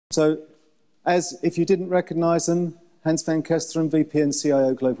So, as if you didn't recognise them, Hans van Kesteren, VP and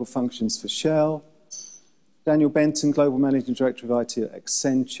CIO Global Functions for Shell, Daniel Benton, Global Managing Director of IT at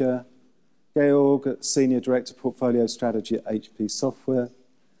Accenture, Georg, Senior Director Portfolio Strategy at HP Software,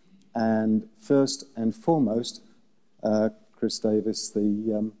 and first and foremost, Chris Davis,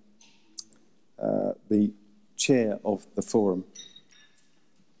 the chair of the forum.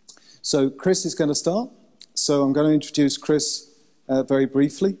 So Chris is going to start. So I'm going to introduce Chris very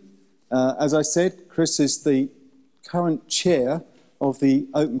briefly. As I said, Chris is the current chair of the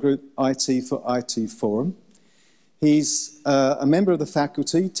Open Group IT4IT Forum. He's a member of the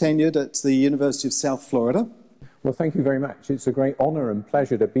faculty, tenured at the University of South Florida. Well, thank you very much. It's a great honour and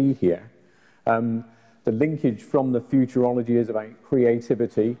pleasure to be here. The linkage from the futurology is about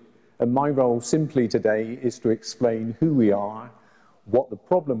creativity, and my role simply today is to explain who we are, what the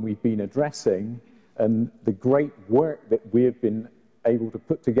problem we've been addressing, and the great work that we've been able to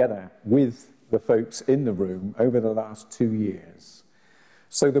put together with the folks in the room over the last 2 years.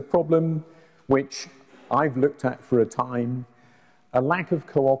 So the problem which I've looked at for a time, a lack of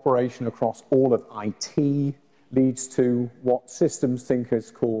cooperation across all of IT leads to what systems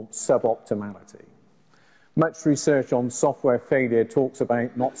thinkers call suboptimality. Much research on software failure talks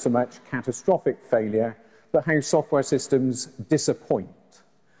about not so much catastrophic failure, but how software systems disappoint.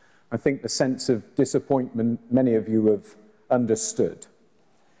 I think the sense of disappointment many of you have understood.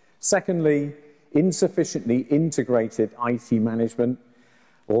 Secondly, insufficiently integrated IT management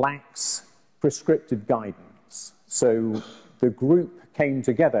lacks prescriptive guidance. So the group came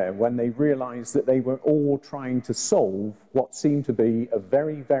together when they realized that they were all trying to solve what seemed to be a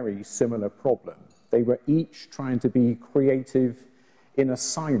very, very similar problem. They were each trying to be creative in a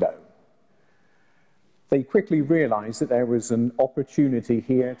silo. They quickly realized that there was an opportunity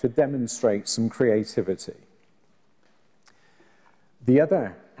here to demonstrate some creativity. The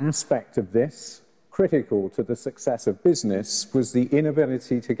other aspect of this, critical to the success of business, was the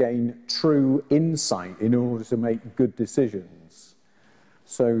inability to gain true insight in order to make good decisions.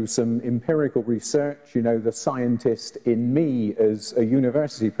 So some empirical research, you know, the scientist in me as a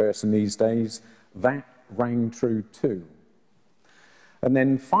university person these days, that rang true too. And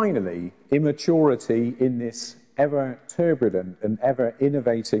then finally, immaturity in this ever turbulent and ever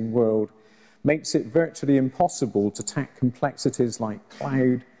innovating world makes it virtually impossible to tackle complexities like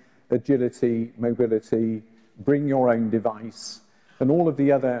cloud, agility, mobility, bring your own device, and all of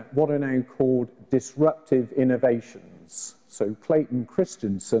the other what are now called disruptive innovations. So Clayton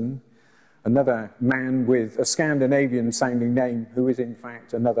Christensen, another man with a Scandinavian-sounding name who is in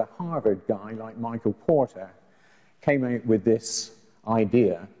fact another Harvard guy like Michael Porter, came out with this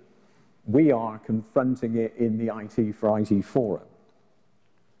idea. We are confronting it in the IT4IT Forum.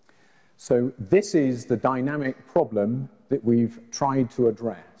 So this is the dynamic problem that we've tried to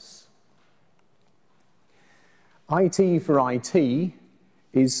address. IT4IT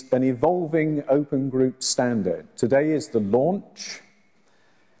is an evolving open group standard. Today is the launch.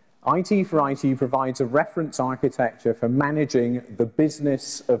 IT4IT provides a reference architecture for managing the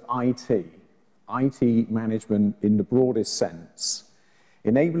business of IT management in the broadest sense,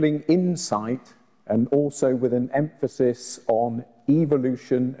 enabling insight and also with an emphasis on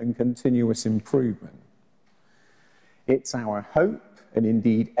evolution and continuous improvement. It's our hope and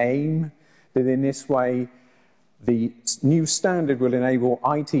indeed aim that in this way the new standard will enable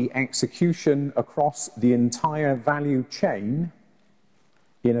IT execution across the entire value chain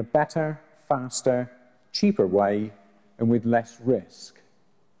in a better, faster, cheaper way and with less risk.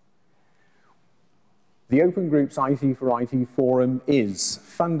 The Open Group's IT4IT Forum is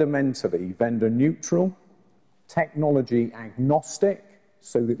fundamentally vendor neutral, technology agnostic,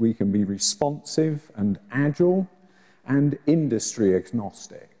 so that we can be responsive and agile, and industry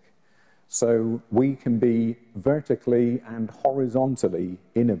agnostic, so we can be vertically and horizontally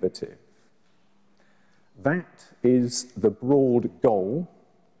innovative. That is the broad goal.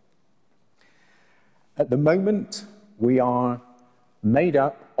 At the moment, we are made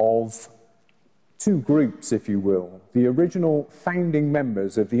up of two groups, if you will. The original founding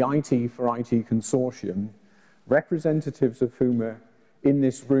members of the IT4IT consortium, representatives of whom are in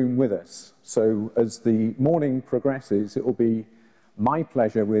this room with us. So as the morning progresses, it will be my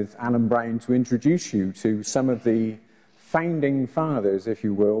pleasure with Alan Brown to introduce you to some of the founding fathers, if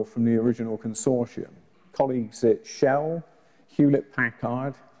you will, from the original consortium. Colleagues at Shell,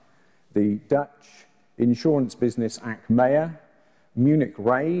 Hewlett-Packard, the Dutch insurance business Achmea, Munich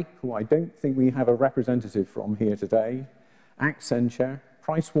Re, who I don't think we have a representative from here today, Accenture,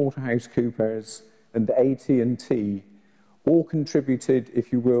 PricewaterhouseCoopers, and AT&T all contributed,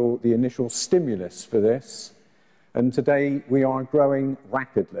 if you will, the initial stimulus for this. and today we are growing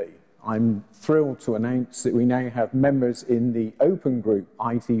rapidly. I'm thrilled to announce that we now have members in the open group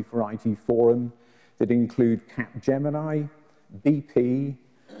IT4IT Forum that include Capgemini, BP,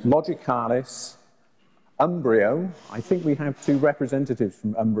 Logicalis, Umbrio. I think we have 2 representatives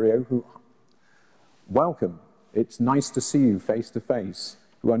from Umbrio who, welcome. It's nice to see you face to face,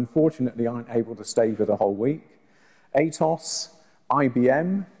 who unfortunately aren't able to stay for the whole week. Atos,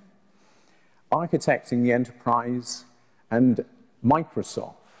 IBM, Architecting the Enterprise, and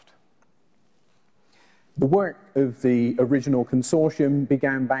Microsoft. The work of the original consortium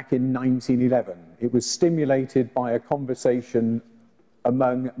began back in 1911. It was stimulated by a conversation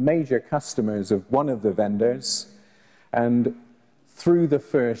among major customers of one of the vendors, and through the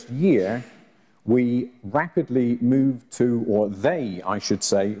first year, we rapidly moved to, or they, I should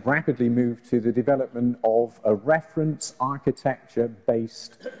say, rapidly moved to the development of a reference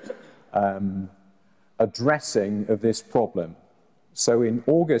architecture-based addressing of this problem. So in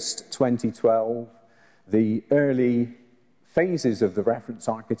August 2012, the early phases of the reference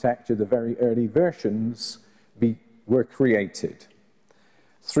architecture, the very early versions, were created.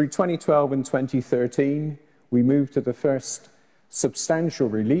 Through 2012 and 2013, we moved to the first substantial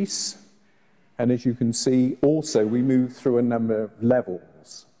release, and as you can see, also we moved through a number of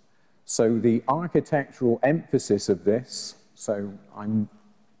levels. So the architectural emphasis of this, so I'm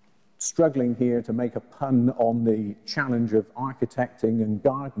struggling here to make a pun on the challenge of architecting and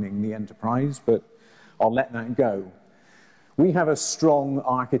gardening the enterprise, but I'll let that go. We have a strong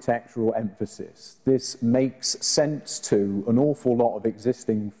architectural emphasis. This makes sense to an awful lot of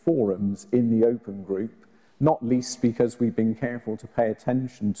existing forums in the open group, not least because we've been careful to pay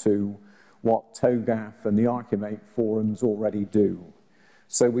attention to what TOGAF and the Archimate forums already do.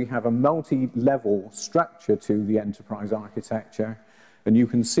 So we have a multi-level structure to the enterprise architecture, and you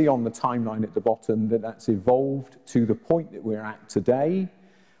can see on the timeline at the bottom that that's evolved to the point that we're at today,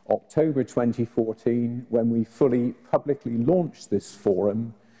 October 2014, when we fully publicly launched this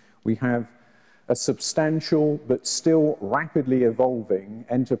forum. We have a substantial but still rapidly evolving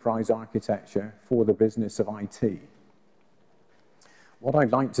enterprise architecture for the business of IT. What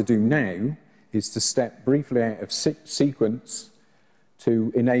I'd like to do now is to step briefly out of sequence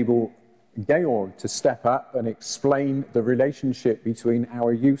to enable Georg to step up and explain the relationship between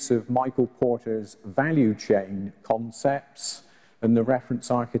our use of Michael Porter's value chain concepts and the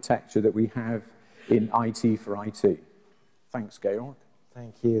reference architecture that we have in IT4IT. Thanks, Georg.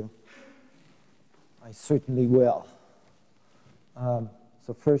 Thank you. I certainly will.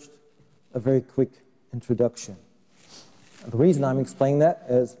 So first, a very quick introduction. The reason I'm explaining that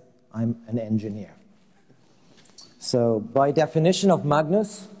is I'm an engineer. So by definition of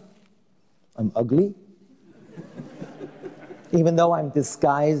Magnus, I'm ugly, even though I'm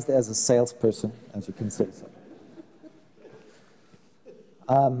disguised as a salesperson, as you can see. So.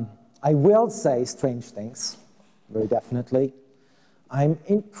 I will say strange things, very definitely. I'm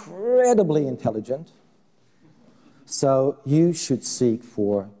incredibly intelligent, so you should seek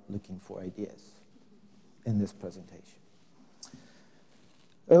for looking for ideas in this presentation.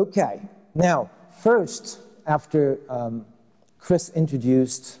 Okay, now, first, after Chris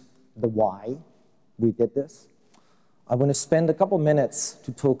introduced the why we did this, I want to spend a couple minutes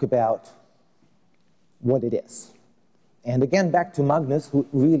to talk about what it is. And again, back to Magnus, who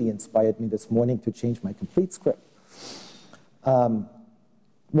really inspired me this morning to change my complete script.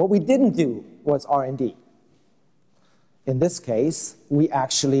 What we didn't do was R&D. In this case, we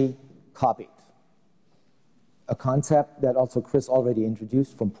actually copied a concept that also Chris already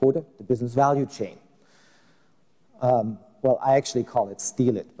introduced from Porter, the business value chain. Well, I actually call it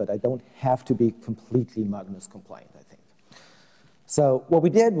steal it, but I don't have to be completely Magnus compliant, I think. So what we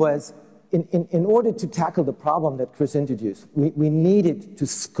did was, in order to tackle the problem that Chris introduced, we needed to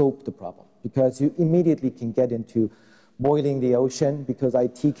scope the problem, because you immediately can get into boiling the ocean, because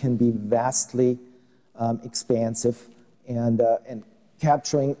IT can be vastly expansive and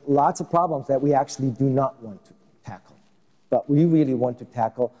capturing lots of problems that we actually do not want to tackle. But we really want to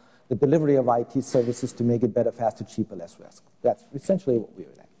tackle the delivery of IT services to make it better, faster, cheaper, less risk. That's essentially what we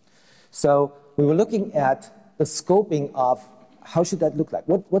were doing. So we were looking at the scoping of how should that look like?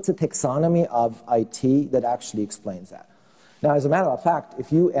 What's a taxonomy of IT that actually explains that? Now, as a matter of fact,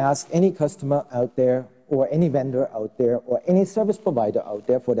 if you ask any customer out there, or any vendor out there, or any service provider out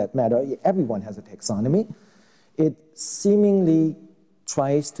there for that matter, everyone has a taxonomy. It seemingly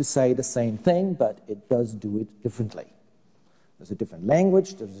tries to say the same thing, but it does do it differently. There's a different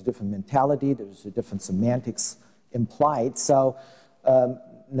language, there's a different mentality, there's a different semantics implied. So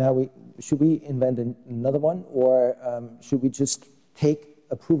now should we invent another one, or should we just take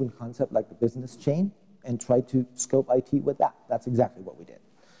a proven concept like the business chain and try to scope IT with that. That's exactly what we did.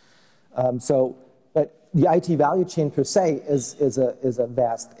 But the IT value chain per se is a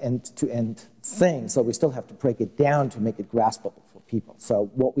vast end-to-end thing, so we still have to break it down to make it graspable for people. So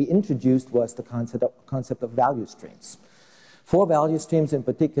what we introduced was the concept of value streams. 4 value streams in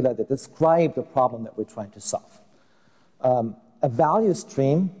particular that describe the problem that we're trying to solve. A value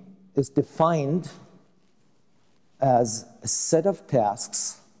stream is defined as a set of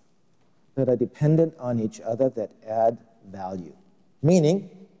tasks that are dependent on each other that add value. Meaning,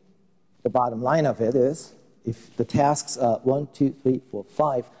 the bottom line of it is, if the tasks are 1, 2, 3, 4,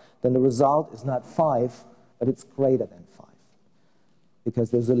 5, then the result is not 5, but it's greater than 5.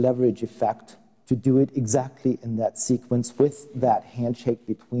 Because there's a leverage effect to do it exactly in that sequence with that handshake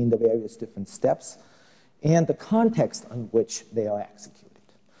between the various different steps and the context on which they are executed.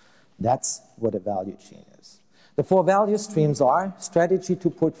 That's what a value chain is. The 4 value streams are strategy to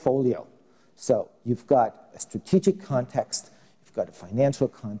portfolio. So you've got a strategic context, you've got a financial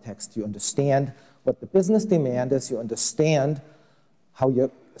context, you understand what the business demand is, you understand how your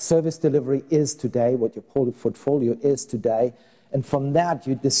service delivery is today, what your portfolio is today, and from that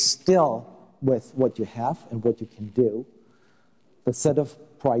you distill with what you have and what you can do, the set of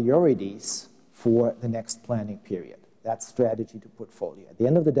priorities for the next planning period. That's strategy to portfolio. At the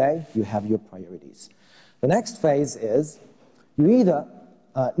end of the day, you have your priorities. The next phase is you either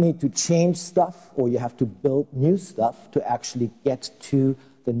need to change stuff or you have to build new stuff to actually get to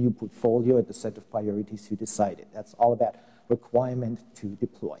the new portfolio and the set of priorities you decided. That's all about requirement to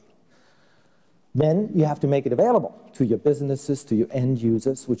deploy. Then you have to make it available to your businesses, to your end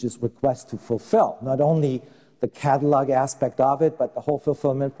users, which is request to fulfill. Not only the catalog aspect of it, but the whole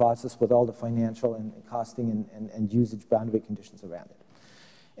fulfillment process with all the financial and costing and usage boundary conditions around it.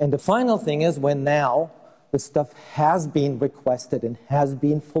 And the final thing is when now the stuff has been requested and has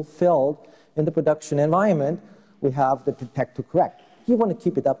been fulfilled in the production environment, we have the detect to correct. You want to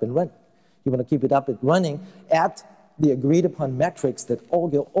keep it up and running. You want to keep it up and running at the agreed upon metrics that all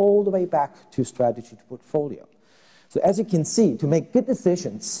go all the way back to strategy to portfolio. So as you can see, to make good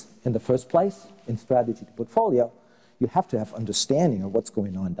decisions in the first place in strategy to portfolio, you have to have understanding of what's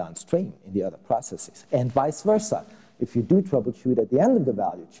going on downstream in the other processes, and vice versa. If you do troubleshoot at the end of the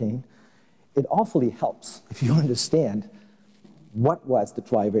value chain, it awfully helps if you understand what was the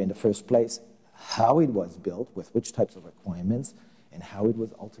driver in the first place, how it was built, with which types of requirements, and how it was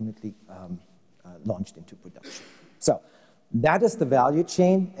ultimately launched into production. So that is the value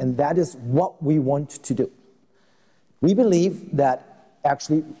chain, and that is what we want to do. We believe that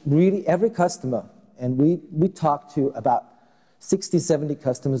actually really every customer, and we talked to about 60, 70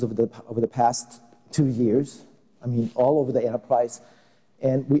 customers over the past 2 years, I mean all over the enterprise,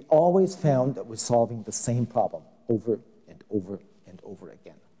 and we always found that we're solving the same problem over and over and over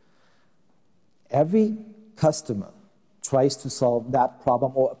again. Every customer tries to solve that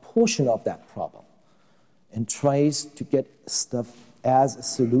problem or a portion of that problem and tries to get stuff as a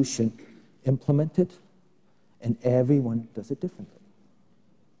solution implemented, and everyone does it differently.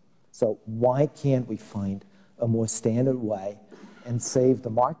 So why can't we find a more standard way and save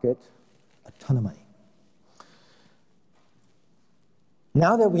the market a ton of money?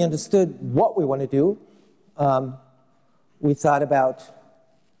 Now that we understood what we want to do, we thought about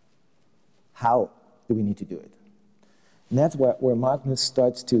how do we need to do it. And that's where Magnus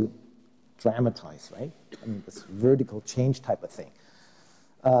starts to dramatize, right? I mean, this vertical change type of thing.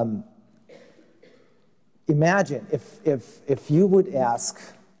 Imagine if you would ask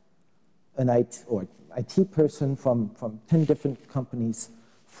an IT person from 10 different companies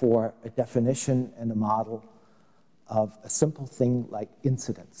for a definition and a model of a simple thing like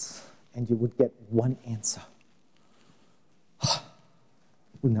incidents, and you would get one answer.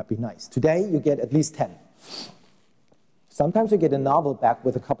 Wouldn't that be nice? Today, you get at least 10. Sometimes you get a novel back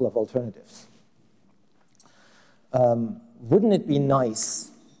with a couple of alternatives. Wouldn't it be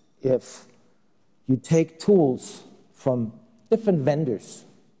nice if you take tools from different vendors,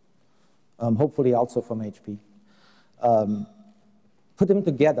 hopefully also from HP, put them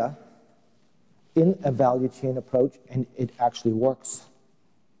together in a value chain approach, and it actually works?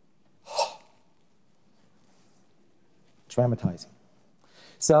 Dramatizing.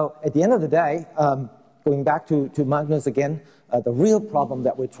 So at the end of the day, going back to Magnus again, the real problem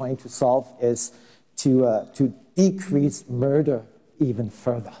that we're trying to solve is to decrease murder even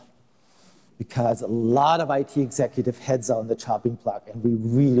further. Because a lot of IT executive heads are on the chopping block, and we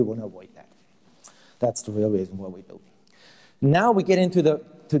really want to avoid that. That's the real reason why we do it. Now we get into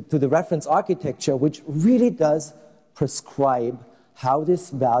the reference architecture, which really does prescribe how this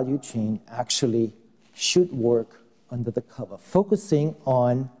value chain actually should work under the cover, focusing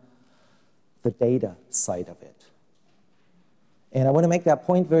on the data side of it. And I want to make that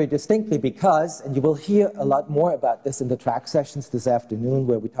point very distinctly because, and you will hear a lot more about this in the track sessions this afternoon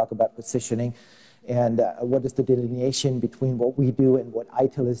where we talk about positioning and what is the delineation between what we do and what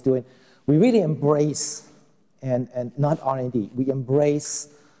ITIL is doing. We really embrace, and not R&D, we embrace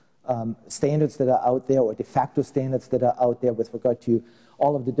standards that are out there or de facto standards that are out there with regard to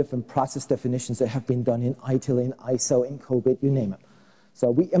all of the different process definitions that have been done in ITIL, in ISO, in COBIT, you name it.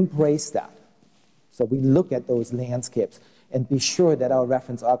 So we embrace that. So we look at those landscapes and be sure that our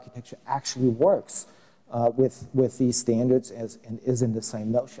reference architecture actually works with these standards and is in the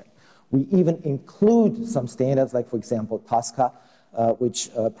same notion. We even include some standards, like, for example, Tosca, which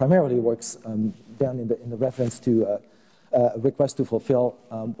primarily works down in the reference to request to fulfill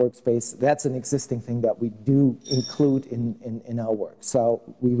workspace. That's an existing thing that we do include in our work. So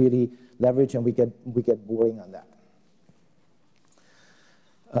we really leverage and we get boring on that.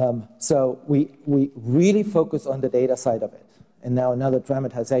 So we really focus on the data side of it. And now another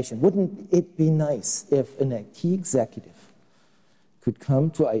dramatization. Wouldn't it be nice if an IT executive could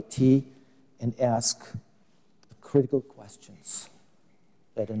come to IT and ask the critical questions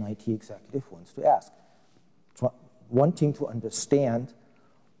that an IT executive wants to ask, wanting to understand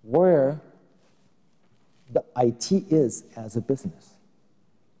where the IT is as a business?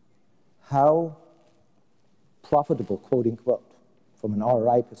 How profitable, quote unquote, from an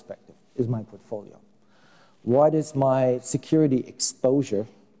ROI perspective, is my portfolio? What is my security exposure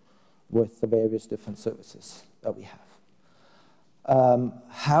with the various different services that we have?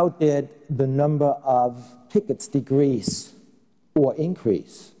 How did the number of tickets decrease or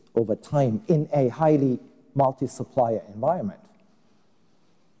increase over time in a highly multi-supplier environment?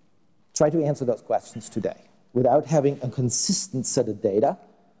 Try to answer those questions today without having a consistent set of data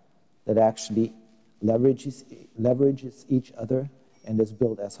that actually leverages each other and is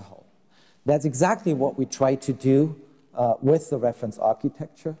built as a whole. That's exactly what we try to do with the reference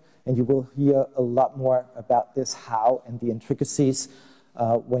architecture, and you will hear a lot more about this how and the intricacies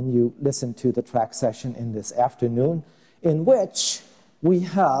when you listen to the track session in this afternoon, in which we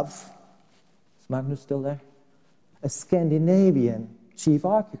have, is Magnus still there? A Scandinavian chief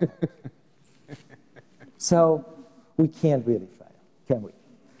architect. So we can't really fail, can we?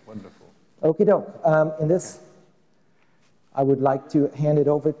 Wonderful. Okie doke. In this, I would like to hand it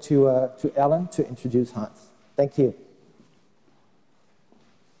over to Ellen to introduce Hans. Thank you.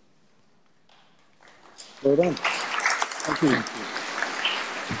 Well done. Thank you.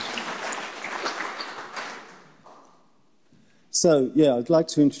 So, yeah, I'd like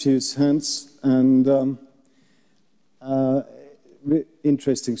to introduce Hans, and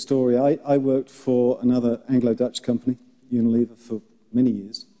interesting story. I worked for another Anglo-Dutch company, Unilever, for many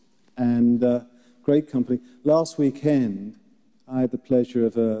years, and great company. Last weekend, I had the pleasure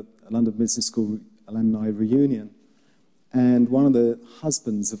of a London Business School alumni reunion, and one of the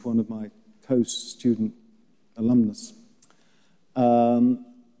husbands of one of my co-student alumnus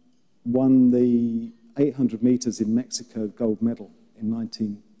won the 800 meters in Mexico gold medal in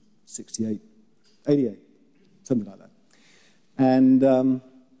 1968, 88, something like that. And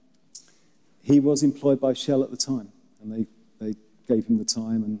he was employed by Shell at the time, and they gave him the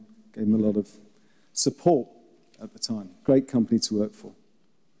time and gave him a lot of support at the time. Great company to work for.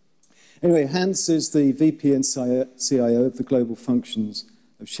 Anyway, Hans is the VP and CIO of the global functions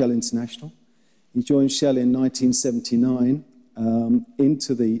of Shell International. He joined Shell in 1979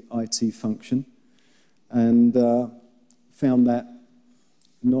 into the IT function and found that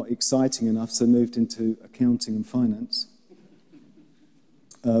not exciting enough, so moved into accounting and finance.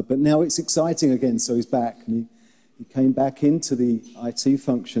 But now it's exciting again, so he's back. And he came back into the IT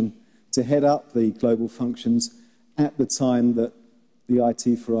function to head up the global functions at the time that the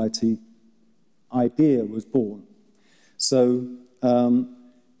IT4IT idea was born. So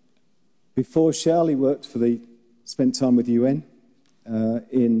before Shell, he spent time with the UN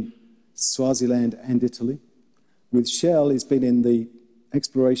in Swaziland and Italy. With Shell, he's been in the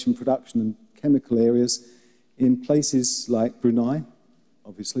exploration, production and chemical areas in places like Brunei,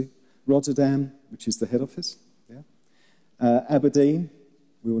 obviously, Rotterdam, which is the head office, yeah. Aberdeen,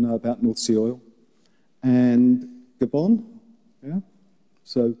 we all know about North Sea oil, and Gabon, yeah.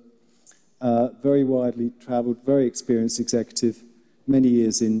 So very widely travelled, very experienced executive, many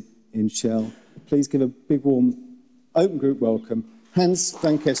years in Shell. Please give a big, warm, open group welcome, Hans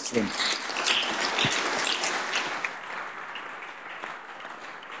van Kesteren.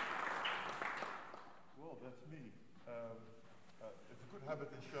 Well, that's me. It's a good habit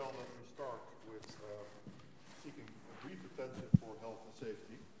in Shell that we start with seeking a brief attention for health and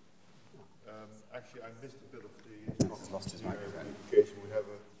safety. Actually, I missed a bit of the instructions here in case we have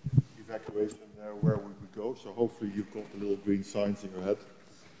an evac situation where we would go, so hopefully you've got the little green signs in your head.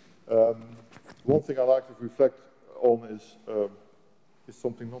 One thing I like to reflect on is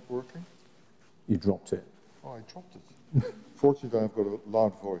something not working? You dropped it. Oh, I dropped it. Fortunately, I've got a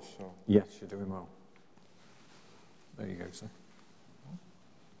loud voice. So. Yes, you're doing well. There you go, sir.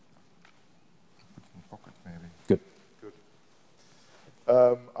 Put it in the pocket, maybe. Good. Good.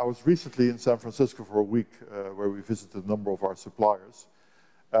 I was recently in San Francisco for a week where we visited a number of our suppliers.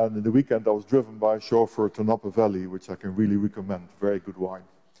 And in the weekend, I was driven by a chauffeur to Napa Valley, which I can really recommend. Very good wine.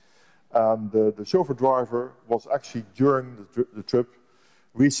 And the chauffeur driver was actually, during the trip,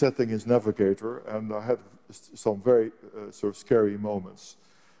 resetting his navigator, and I had some very sort of scary moments.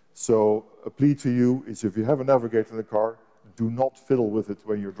 So a plea to you is, if you have a navigator in the car, do not fiddle with it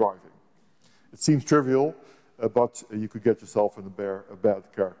when you're driving. It seems trivial, but you could get yourself in a bad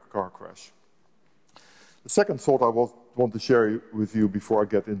car crash. The second thought I want to share with you before I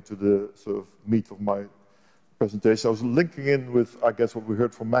get into the sort of meat of my presentation, I was linking in with, I guess, what we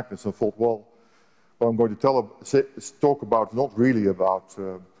heard from Magnus, and thought, well, what I'm going to talk about, not really about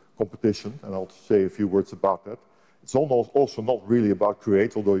competition, and I'll say a few words about that. It's also not really about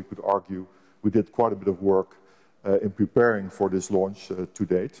Create, although you could argue we did quite a bit of work in preparing for this launch to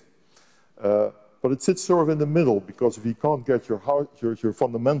date. But it sits sort of in the middle, because if you can't get your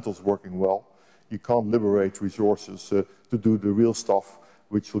fundamentals working well, you can't liberate resources to do the real stuff,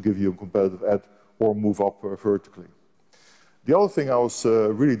 which will give you a competitive edge or move up vertically. The other thing I was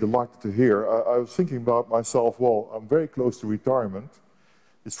really delighted to hear, I was thinking about myself, well, I'm very close to retirement.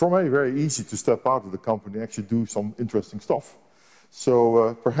 It's for me very easy to step out of the company and actually do some interesting stuff.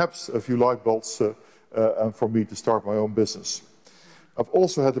 So perhaps a few light bulbs and for me to start my own business. I've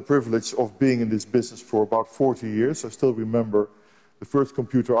also had the privilege of being in this business for about 40 years. I still remember the first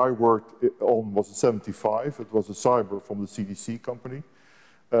computer I worked on was in '75. It was a Cyber from the CDC company.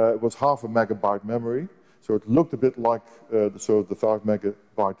 It was 0.5 megabyte memory. So it looked a bit like the 5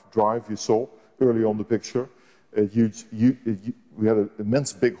 megabyte drive you saw early on the picture. We had an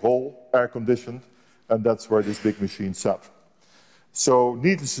immense big hall, air-conditioned, and that's where this big machine sat. So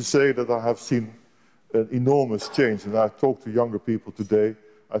needless to say that I have seen an enormous change, and I talk to younger people today,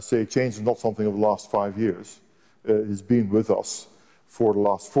 I say change is not something of the last 5 years. It's been with us for the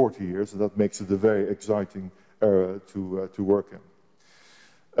last 40 years, and that makes it a very exciting era to work in.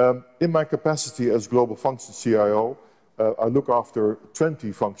 In my capacity as Global Functions CIO, I look after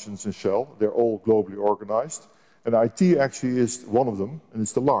 20 functions in Shell. They're all globally organized. And IT actually is one of them, and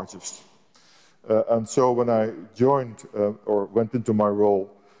it's the largest. And so when I joined or went into my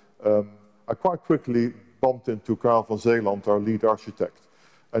role, I quite quickly bumped into Karel van Zeeland, our lead architect.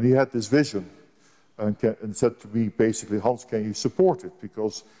 And he had this vision and said to me, basically, Hans, can you support it?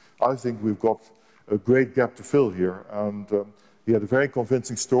 Because I think we've got a great gap to fill here. And he had a very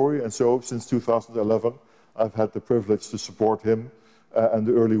convincing story, and so since 2011, I've had the privilege to support him and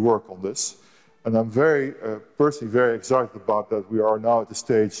the early work on this. And I'm personally very excited about that. We are now at the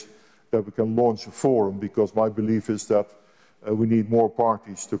stage that we can launch a forum, because my belief is that we need more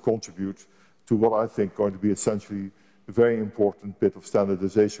parties to contribute to what I think is going to be essentially a very important bit of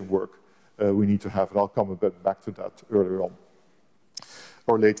standardization work we need to have. And I'll come a bit back to that earlier on,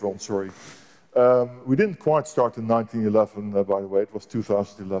 or later on, sorry. We didn't quite start in 1911, by the way. It was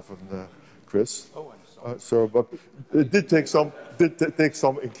 2011, Chris. Oh, I'm sorry. But it did take some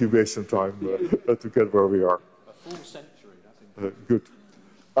incubation time to get where we are. A full century. That's good.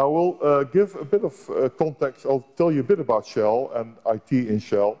 I will give a bit of context. I'll tell you a bit about Shell and IT in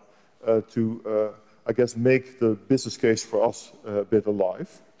Shell to, I guess, make the business case for us a bit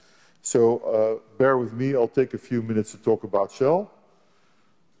alive. So bear with me. I'll take a few minutes to talk about Shell.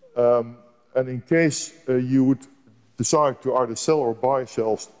 And in case you would decide to either sell or buy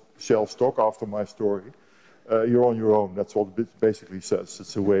Shell stock after my story, you're on your own. That's what it basically says.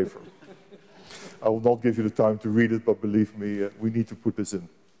 It's a waiver. I will not give you the time to read it, but believe me, we need to put this in.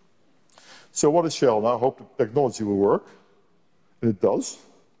 So what is Shell? Now, I hope the technology will work. And it does.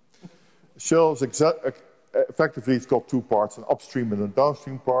 Shell is effectively, it's got two parts, an upstream and a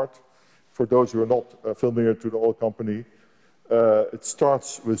downstream part. For those who are not familiar to the oil company, it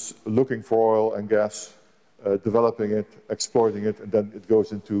starts with looking for oil and gas, developing it, exploiting it, and then it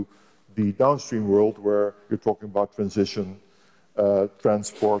goes into the downstream world where you're talking about transition,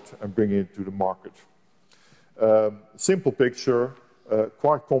 transport, and bringing it to the market. Simple picture,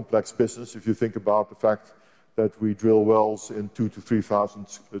 quite complex business if you think about the fact that we drill wells in 2,000 to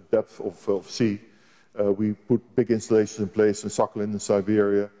 3,000 depth of sea. We put big installations in place in Sakhalin in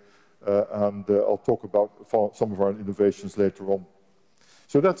Siberia. And I'll talk about some of our innovations later on.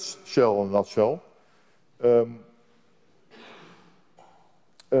 So that's Shell in a nutshell.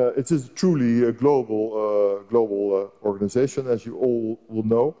 it is truly a global organization, as you all will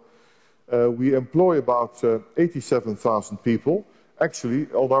know. We employ about 87,000 people, actually,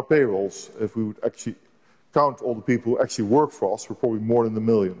 on our payrolls. If we would actually count all the people who actually work for us, we're probably more than 1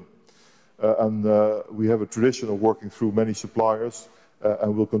 million. We have a tradition of working through many suppliers,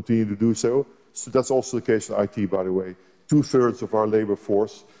 and we'll continue to do so. So that's also the case in IT, by the way. 2/3 of our labor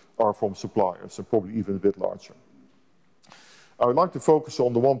force are from suppliers, and probably even a bit larger. I would like to focus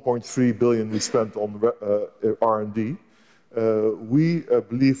on the 1.3 billion we spent on R&D. We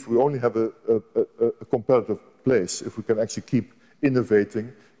believe we only have a competitive place if we can actually keep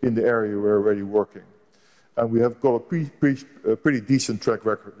innovating in the area we're already working. And we have got a pretty decent track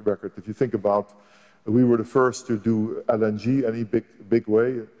record. If you think about, we were the first to do LNG any big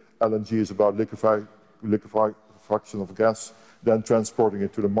way. LNG is about liquefaction of gas, then transporting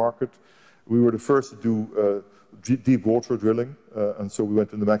it to the market. We were the first to do deep water drilling, and so we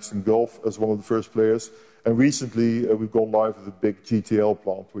went in the Mexican Gulf as one of the first players. And recently we've gone live with a big GTL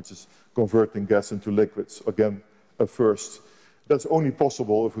plant, which is converting gas into liquids. Again, a first. That's only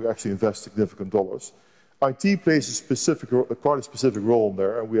possible if we actually invest significant dollars. IT plays quite a specific role in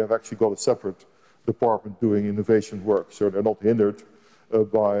there, and we have actually got a separate department doing innovation work, so they're not hindered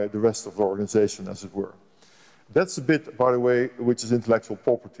by the rest of the organization, as it were. That's a bit, by the way, which is intellectual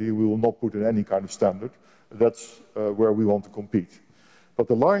property. We will not put in any kind of standard. That's where we want to compete. But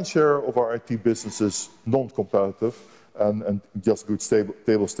the lion's share of our IT business is non-competitive and just good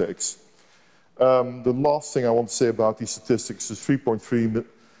table stakes. The last thing I want to say about these statistics is 3.3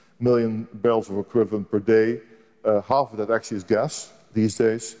 million barrels of equivalent per day. Half of that actually is gas these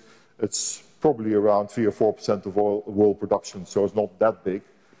days. It's probably around 3 or 4% of world production, so it's not that big,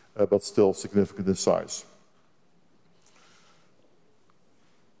 but still significant in size.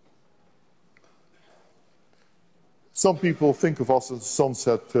 Some people think of us as a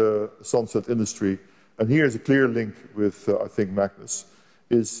sunset industry, and here's a clear link with, I think, Magnus,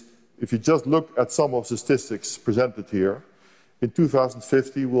 is if you just look at some of the statistics presented here, in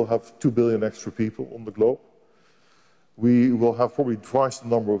 2050 we'll have 2 billion extra people on the globe. We will have probably twice the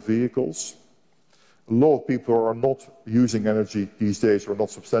number of vehicles. A lot of people are not using energy these days, or not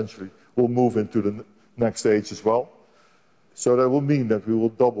substantially, will move into the next stage as well. So that will mean that we will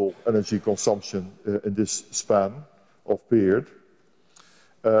double energy consumption in this span of period.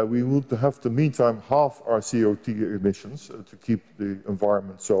 We would have to, meantime, halve our CO2 emissions to keep the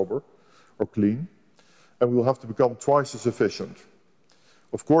environment sober or clean. And we will have to become twice as efficient.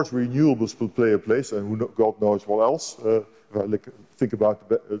 Of course, renewables will play a place, and God knows what else, if I think about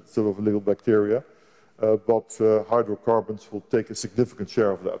sort of a little bacteria. But hydrocarbons will take a significant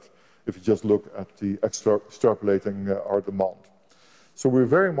share of that, if you just look at the extrapolating our demand. So we're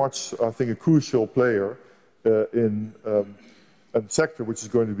very much, I think, a crucial player in a sector which is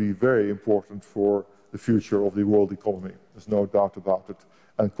going to be very important for the future of the world economy. There's no doubt about it.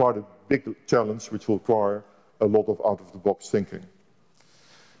 And quite a big challenge which will require a lot of out-of-the-box thinking.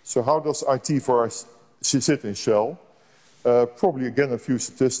 So how does IT4IT sit in Shell? Probably, again, a few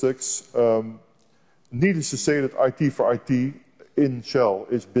statistics. Needless to say that IT4IT in Shell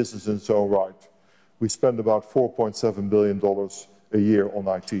is business in its own right. We spend about $4.7 billion a year on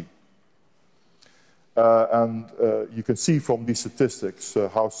IT. You can see from these statistics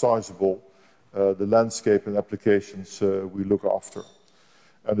how sizable the landscape and applications we look after.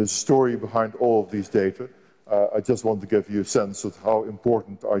 And there's a story behind all of these data. I just want to give you a sense of how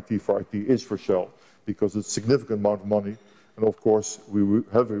important IT4IT is for Shell, because it's a significant amount of money, and of course we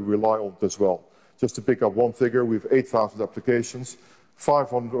heavily rely on it as well. Just to pick up one figure, we have 8,000 applications.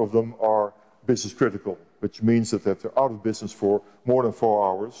 500 of them are business critical, which means that if they're out of business for more than 4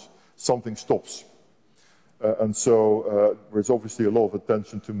 hours, something stops. And so there's obviously a lot of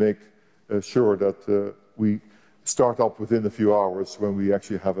attention to make sure that we start up within a few hours when we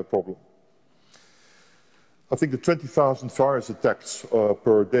actually have a problem. I think the 20,000 virus attacks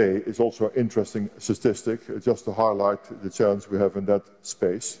per day is also an interesting statistic, just to highlight the challenge we have in that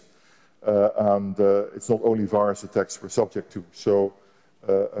space. It's not only virus attacks we're subject to. So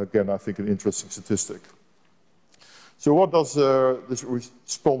again, I think an interesting statistic. So what does this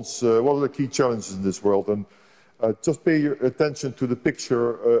response, what are the key challenges in this world? And just pay your attention to the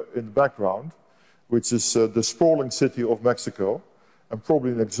picture in the background, which is the sprawling city of Mexico, and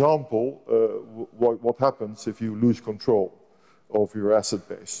probably an example what happens if you lose control of your asset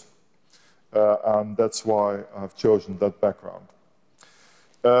base. And that's why I've chosen that background.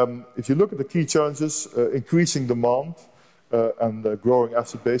 If you look at the key challenges, increasing demand and growing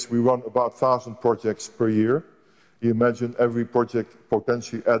asset base, we run about 1,000 projects per year. You imagine every project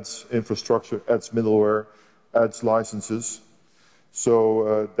potentially adds infrastructure, adds middleware, adds licenses.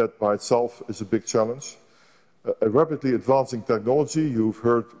 So that by itself is a big challenge. A rapidly advancing technology, you've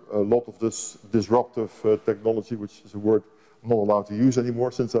heard a lot of this disruptive technology, which is a word I'm not allowed to use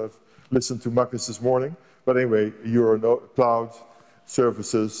anymore since I've listened to Magnus this morning. But anyway, cloud,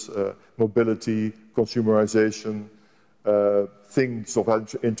 services, mobility, consumerization, things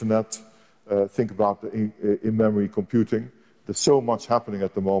of internet, think about in-memory computing. There's so much happening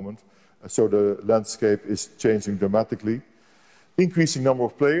at the moment, so the landscape is changing dramatically. Increasing number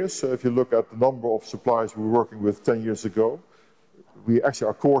of players. If you look at the number of suppliers we were working with 10 years ago,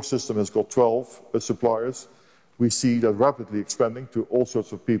 our core system has got 12 suppliers. We see that rapidly expanding to all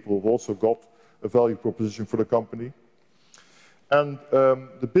sorts of people who've also got a value proposition for the company. And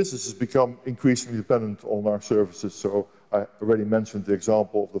the business has become increasingly dependent on our services. So I already mentioned the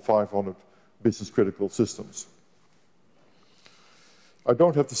example of the 500 business-critical systems. I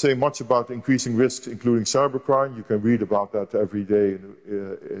don't have to say much about increasing risks, including cybercrime. You can read about that every day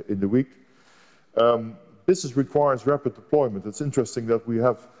in the week. Business requires rapid deployment. It's interesting that we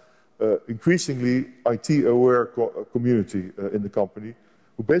have increasingly IT-aware community in the company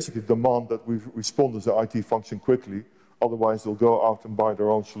who basically demand that we respond as an IT function quickly, otherwise they'll go out and buy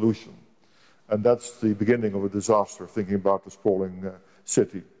their own solution. And that's the beginning of a disaster, thinking about the sprawling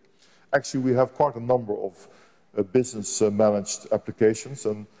city. Actually, we have quite a number of business-managed applications,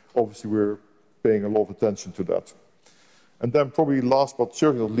 and obviously we're paying a lot of attention to that. And then probably last but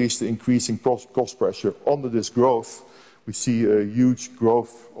certainly not least, the increasing cost pressure. Under this growth, we see a huge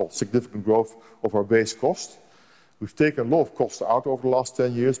growth, or significant growth, of our base cost. We've taken a lot of costs out over the last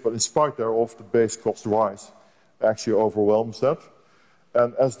 10 years, but in spite thereof, the base cost rise actually overwhelms that.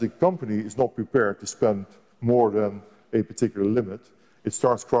 And as the company is not prepared to spend more than a particular limit, it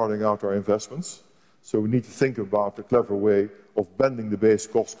starts crowding out our investments. So we need to think about a clever way of bending the base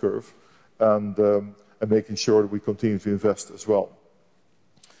cost curve and making sure that we continue to invest as well.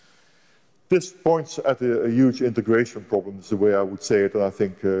 This points at a huge integration problem, is the way I would say it, and I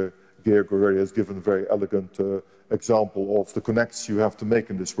think Georg already has given a very elegant example of the connects you have to make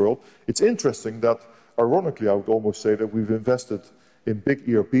in this world. It's interesting that, ironically, I would almost say that we've invested in big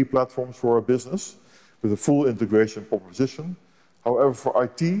ERP platforms for our business with a full integration proposition. However, for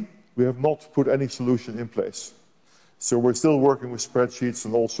IT, we have not put any solution in place. So we're still working with spreadsheets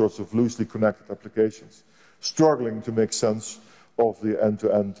and all sorts of loosely connected applications, struggling to make sense of the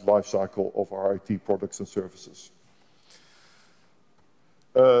end-to-end life cycle of our IT products and services.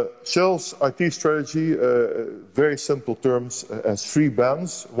 Shell's IT strategy, very simple terms, has three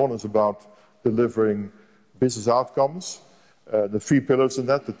bands. One is about delivering business outcomes. The three pillars in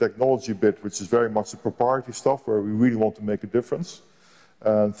that, the technology bit, which is very much the proprietary stuff where we really want to make a difference.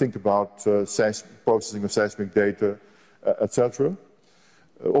 Think about processing of seismic data, etc.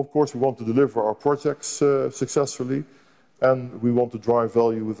 Of course, we want to deliver our projects successfully, and we want to drive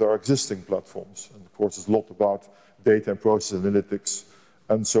value with our existing platforms. And of course, there's a lot about data and process analytics,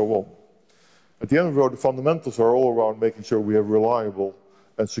 and so on. At the end of the road, the fundamentals are all around making sure we have reliable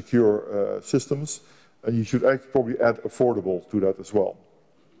and secure systems, and you should probably add affordable to that as well.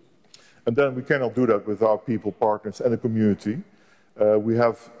 And then we cannot do that without people, partners, and a community. We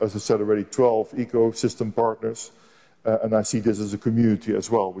have, as I said already, 12 ecosystem partners, and I see this as a community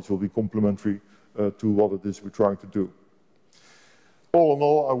as well, which will be complementary to what it is we're trying to do. All in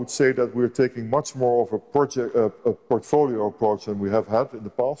all, I would say that we're taking much more of a portfolio approach than we have had in the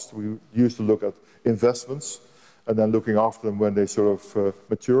past. We used to look at investments and then looking after them when they sort of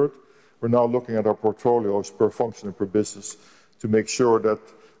matured. We're now looking at our portfolios per function and per business to make sure that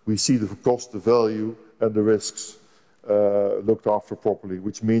we see the cost, the value, and the risks looked after properly,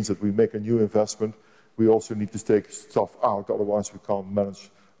 which means that we make a new investment. We also need to take stuff out, otherwise we can't manage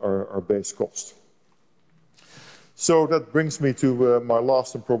our base cost. So that brings me to my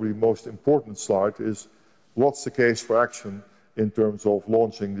last and probably most important slide, is what's the case for action in terms of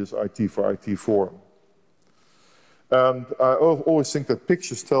launching this IT4IT Forum. And I always think that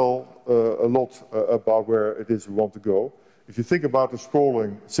pictures tell a lot about where it is we want to go. If you think about a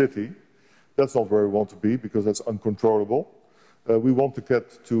sprawling city, that's not where we want to be because that's uncontrollable. We want to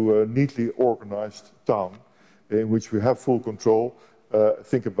get to a neatly organized town in which we have full control.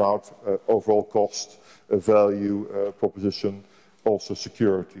 Think about overall cost, value proposition, also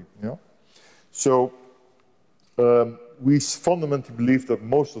security. Yeah? So we fundamentally believe that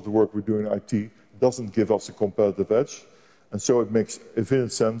most of the work we do in IT doesn't give us a competitive edge, and so it makes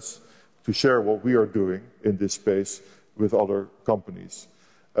infinite sense to share what we are doing in this space with other companies.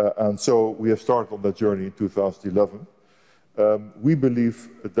 And so we have started on that journey in 2011. We believe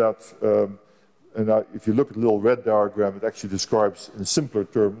that, if you look at the little red diagram, it actually describes in simpler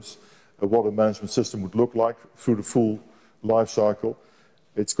terms what a management system would look like through the full life cycle.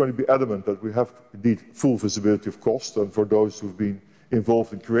 It's going to be adamant that we have indeed full visibility of cost, and for those who've been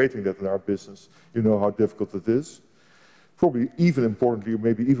involved in creating that in our business, you know how difficult it is. Probably even importantly, or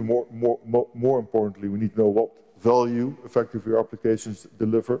maybe even more importantly, we need to know what value effectively our applications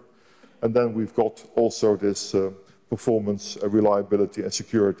deliver. And then we've got also this performance, reliability and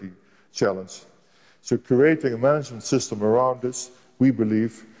security challenge. So creating a management system around this, we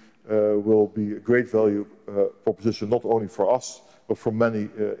believe, will be a great value proposition, not only for us, but for many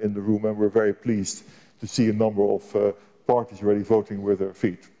in the room. And we're very pleased to see a number of parties already voting with their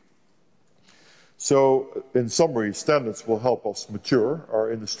feet. So, in summary, standards will help us mature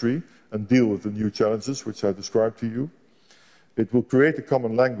our industry and deal with the new challenges which I described to you. It will create a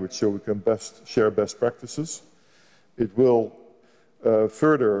common language so we can best share best practices. It will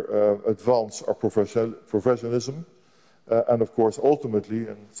further advance our professionalism. And of course, ultimately,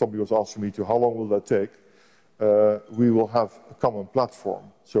 and somebody was asking me to how long will that take, we will have a common platform.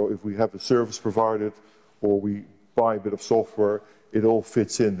 So if we have a service provided or we buy a bit of software, it all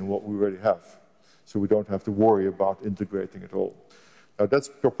fits in what we already have. So we don't have to worry about integrating it all. Now that's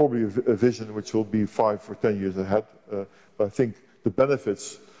probably a vision which will be 5 or 10 years ahead. But I think the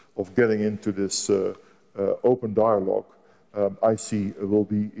benefits of getting into this open dialogue, I see will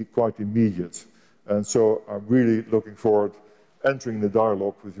be quite immediate. And so I'm really looking forward to entering the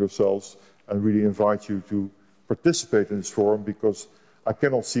dialogue with yourselves and really invite you to participate in this forum, because I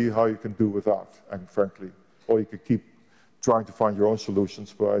cannot see how you can do without, and frankly. Or you can keep trying to find your own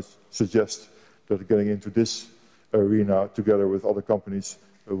solutions, but I suggest that getting into this arena together with other companies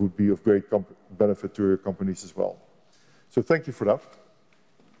would be of great benefit to your companies as well. So thank you for that.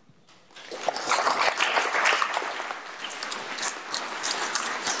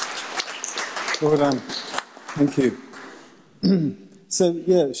 Well done. Thank you. So,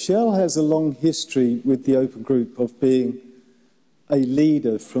 yeah, Shell has a long history with the Open Group of being a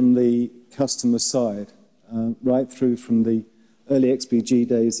leader from the customer side, right through from the early XPG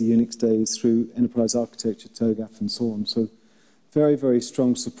days, the Unix days, through enterprise architecture, TOGAF, and so on. So, very, very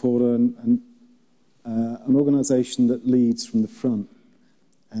strong supporter and an organisation that leads from the front.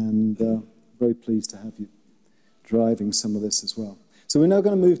 And very pleased to have you driving some of this as well. So, we're now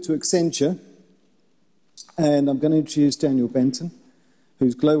going to move to Accenture. And I'm going to introduce Daniel Benton,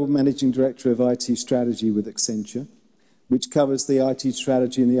 who's Global Managing Director of IT Strategy with Accenture, which covers the IT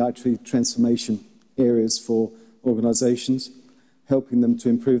strategy and the IT transformation areas for organizations, helping them to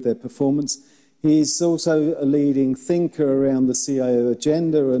improve their performance. He's also a leading thinker around the CIO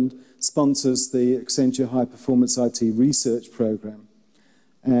agenda and sponsors the Accenture High Performance IT Research Program,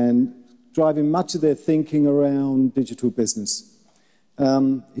 and driving much of their thinking around digital business.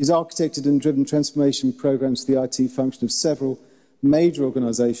 He's architected and driven transformation programs for the IT function of several major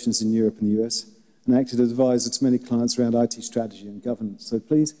organizations in Europe and the US, and acted as advisor to many clients around IT strategy and governance. So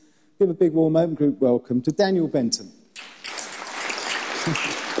please give a big warm Open Group welcome to Daniel Benton.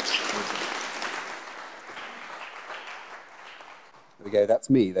 There we go,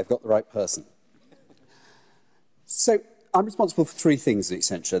 that's me. They've got the right person. So I'm responsible for three things at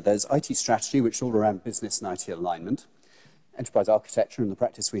Accenture. There's IT strategy, which is all around business and IT alignment, enterprise architecture and the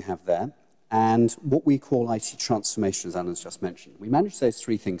practice we have there, and what we call IT transformation, as Alan's just mentioned. We manage those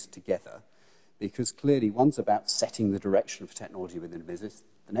three things together because clearly one's about setting the direction for technology within a business,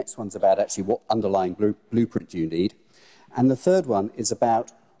 the next one's about actually what underlying blueprint do you need, and the third one is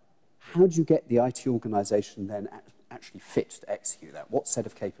about how do you get the IT organization then actually fit to execute that? What set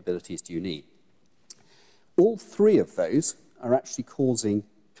of capabilities do you need? All three of those are actually causing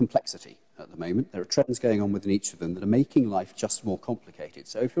complexity at the moment. There are trends going on within each of them that are making life just more complicated.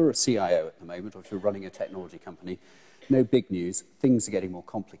 So if you're a CIO at the moment, or if you're running a technology company, no big news, things are getting more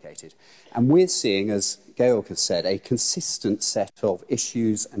complicated. And we're seeing, as Georg has said, a consistent set of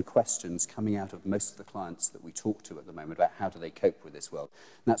issues and questions coming out of most of the clients that we talk to at the moment about how do they cope with this world.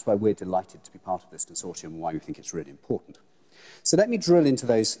 And that's why we're delighted to be part of this consortium and why we think it's really important. So let me drill into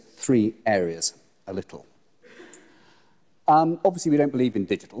those three areas a little. Obviously, we don't believe in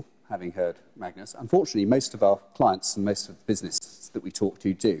digital, having heard Magnus. Unfortunately, most of our clients and most of the businesses that we talk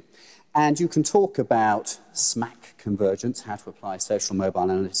to do. And you can talk about SMAC convergence, how to apply social, mobile,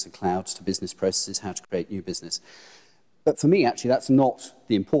 analytics and clouds to business processes, how to create new business. But for me, actually, that's not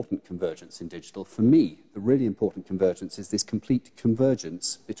the important convergence in digital. For me, the really important convergence is this complete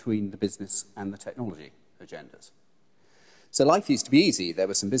convergence between the business and the technology agendas. So life used to be easy. There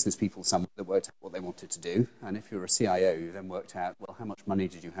were some business people somewhere that worked out what they wanted to do. And if you're a CIO, you then worked out, well, how much money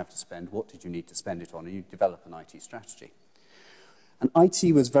did you have to spend? What did you need to spend it on? And you develop an IT strategy. And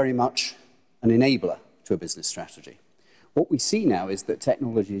IT was very much an enabler to a business strategy. What we see now is that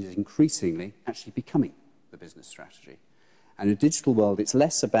technology is increasingly actually becoming the business strategy. And in a digital world, it's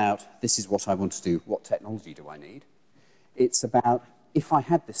less about, this is what I want to do, what technology do I need? It's about, if I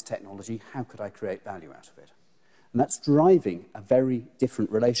had this technology, how could I create value out of it? And that's driving a very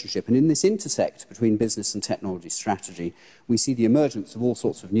different relationship. And in this intersect between business and technology strategy, we see the emergence of all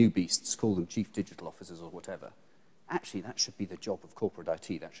sorts of new beasts, call them chief digital officers or whatever. Actually, that should be the job of corporate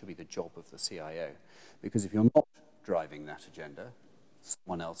IT. That should be the job of the CIO. Because if you're not driving that agenda,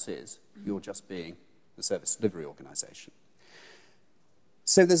 someone else is, you're just being the service delivery organization.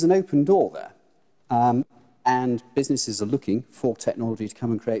 So there's an open door there. And businesses are looking for technology to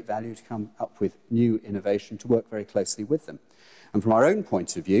come and create value, to come up with new innovation, to work very closely with them. And from our own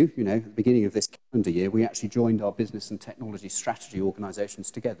point of view, you know, at the beginning of this calendar year, we actually joined our business and technology strategy organizations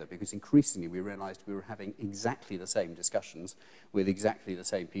together because increasingly we realized we were having exactly the same discussions with exactly the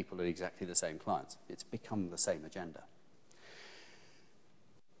same people and exactly the same clients. It's become the same agenda.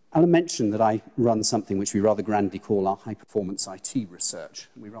 I'll mention that I run something which we rather grandly call our high-performance IT research.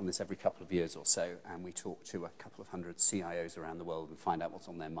 We run this every couple of years or so, and we talk to a couple of hundred CIOs around the world and find out what's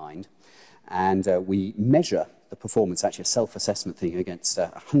on their mind. And we measure the performance, actually a self-assessment thing, against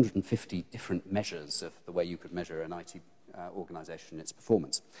 150 different measures of the way you could measure an IT organization and its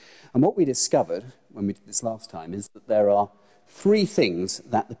performance. And what we discovered when we did this last time is that there are 3 things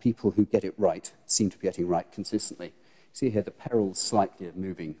that the people who get it right seem to be getting right consistently. See here the perils slightly of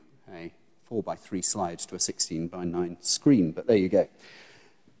moving a 4x3 slide to a 16:9 screen, but there you go.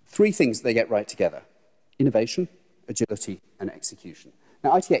 3 things they get right together: innovation, agility, and execution.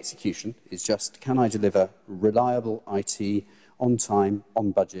 Now, IT execution is just, can I deliver reliable IT on time,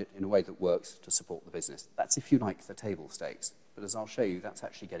 on budget, in a way that works to support the business? That's, if you like, the table stakes. But as I'll show you, that's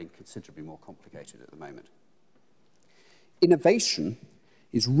actually getting considerably more complicated at the moment. Innovation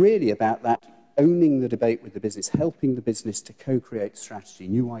is really about that owning the debate with the business, helping the business to co-create strategy,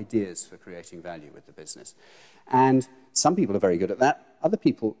 new ideas for creating value with the business. And some people are very good at that, other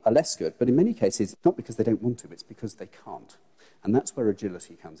people are less good, but in many cases, it's not because they don't want to, it's because they can't. And that's where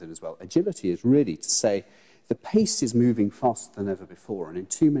agility comes in as well. Agility is really to say, the pace is moving faster than ever before, and in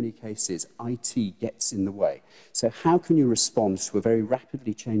too many cases, IT gets in the way. So how can you respond to a very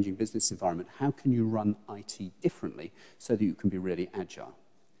rapidly changing business environment? How can you run IT differently so that you can be really agile?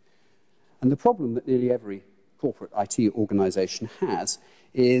 And the problem that nearly every corporate IT organization has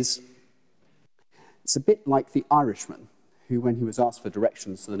is it's a bit like the Irishman who, when he was asked for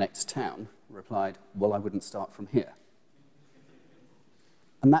directions to the next town, replied, well, I wouldn't start from here.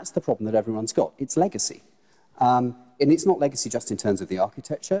 And that's the problem that everyone's got. It's legacy. And it's not legacy just in terms of the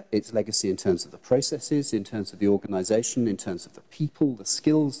architecture, it's legacy in terms of the processes, in terms of the organization, in terms of the people, the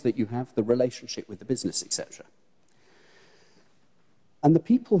skills that you have, the relationship with the business, etc. And the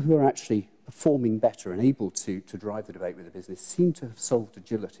people who are actually performing better and able to drive the debate with the business seem to have solved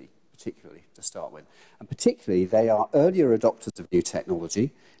agility, particularly to start with. And particularly, they are earlier adopters of new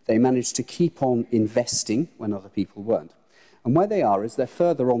technology. They manage to keep on investing when other people weren't. And where they are is they're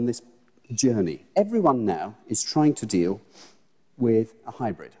further on this journey. Everyone now is trying to deal with a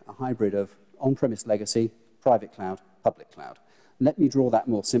hybrid of on-premise legacy, private cloud, public cloud. Let me draw that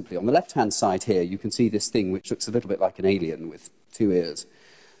more simply. On the left-hand side here, you can see this thing which looks a little bit like an alien with 2 ears.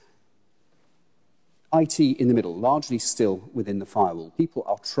 IT in the middle, largely still within the firewall. People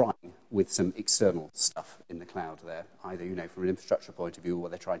are trying with some external stuff in the cloud there, either, you know, from an infrastructure point of view, or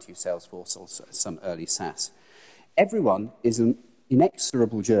they're trying to use Salesforce or some early SaaS. Everyone is an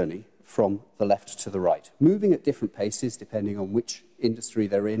inexorable journey from the left to the right, moving at different paces depending on which industry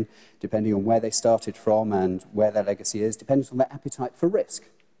they're in, depending on where they started from and where their legacy is, depending on their appetite for risk.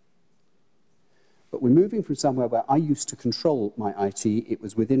 But we're moving from somewhere where I used to control my IT, it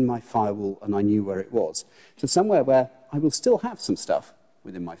was within my firewall and I knew where it was, to somewhere where I will still have some stuff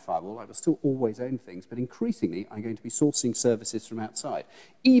within my firewall, I will still always own things, but increasingly I'm going to be sourcing services from outside.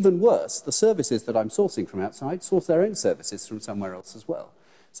 Even worse, the services that I'm sourcing from outside source their own services from somewhere else as well.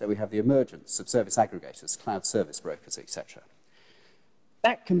 So we have the emergence of service aggregators, cloud service brokers, etc.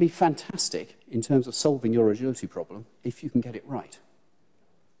 That can be fantastic in terms of solving your agility problem if you can get it right.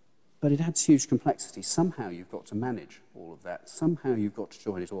 But it adds huge complexity. Somehow you've got to manage all of that. Somehow you've got to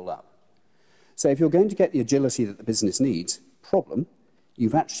join it all up. So if you're going to get the agility that the business needs, problem,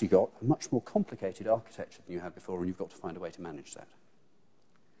 you've actually got a much more complicated architecture than you had before, and you've got to find a way to manage that.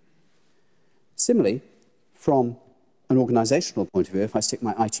 Similarly, from an organizational point of view, if I stick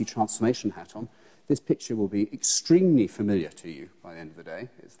my IT transformation hat on, this picture will be extremely familiar to you by the end of the day.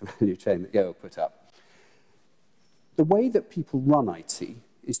 It's the value chain that Gail put up. The way that people run IT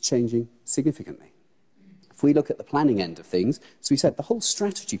is changing significantly. If we look at the planning end of things, as we said, the whole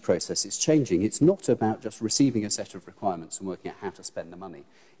strategy process is changing. It's not about just receiving a set of requirements and working out how to spend the money.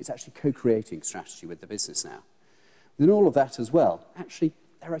 It's actually co-creating strategy with the business now. within all of that as well, actually,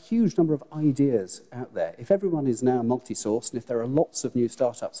 there are a huge number of ideas out there. If everyone is now multi-sourced, and if there are lots of new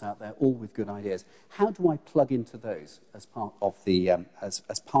startups out there, all with good ideas, how do I plug into those as part of the, as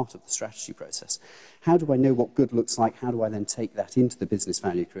part of the strategy process? How do I know what good looks like? How do I then take that into the business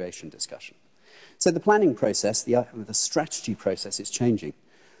value creation discussion? So the planning process, the strategy process is changing,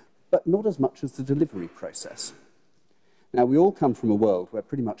 but not as much as the delivery process. Now, we all come from a world where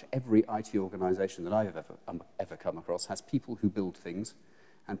pretty much every IT organization that I've ever come across has people who build things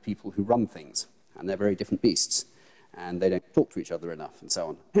and people who run things, and they're very different beasts, and they don't talk to each other enough, and so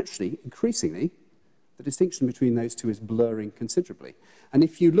on. Actually, increasingly, the distinction between those two is blurring considerably. And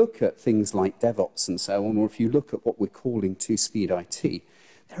if you look at things like DevOps and so on, or if you look at what we're calling two-speed IT,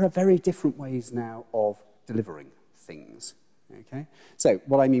 there are very different ways now of delivering things. Okay? So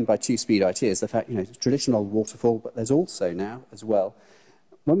what I mean by two-speed IT is the fact, it's traditional waterfall, but there's also now, as well,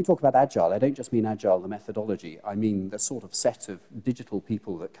 when we talk about agile, I don't just mean agile, the methodology. I mean the sort of set of digital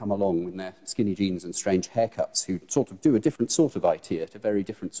people that come along with their skinny jeans and strange haircuts who sort of do a different sort of IT at a very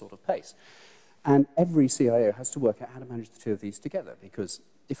different sort of pace. And every CIO has to work out how to manage the two of these together because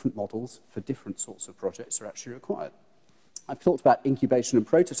different models for different sorts of projects are actually required. I've talked about incubation and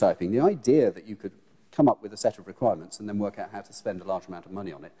prototyping. The idea that you could come up with a set of requirements and then work out how to spend a large amount of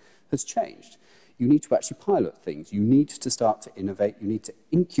money on it has changed. You need to actually pilot things. You need to start to innovate. You need to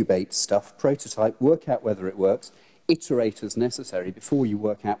incubate stuff, prototype, work out whether it works, iterate as necessary before you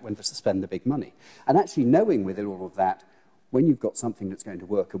work out when to spend the big money. And actually knowing within all of that, when you've got something that's going to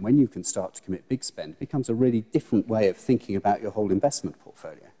work and when you can start to commit big spend, becomes a really different way of thinking about your whole investment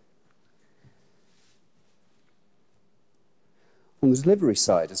portfolio. On the delivery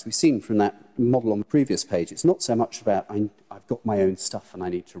side, as we've seen from that model on the previous page, it's not so much about I've got my own stuff and I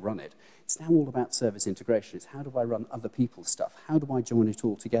need to run it. It's now all about service integration. It's how do I run other people's stuff? How do I join it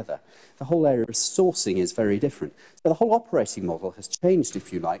all together? The whole area of sourcing is very different. So the whole operating model has changed,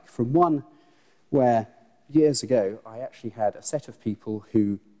 if you like, from one where years ago I actually had a set of people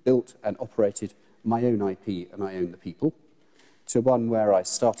who built and operated my own IP and I owned the people, to one where I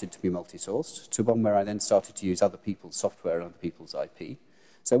started to be multi-sourced, to one where I then started to use other people's software and other people's IP.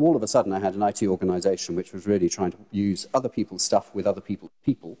 So all of a sudden I had an IT organization which was really trying to use other people's stuff with other people's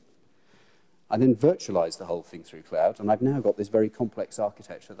people. I then virtualized the whole thing through cloud, and I've now got this very complex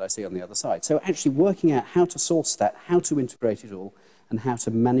architecture that I see on the other side. So actually working out how to source that, how to integrate it all, and how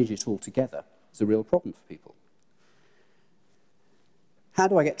to manage it all together is a real problem for people. How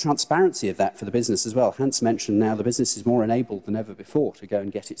do I get transparency of that for the business as well? Hans mentioned now the business is more enabled than ever before to go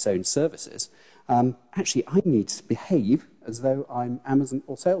and get its own services. Actually, I need to behave as though I'm Amazon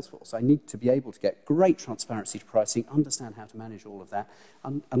or Salesforce. I need to be able to get great transparency to pricing, understand how to manage all of that,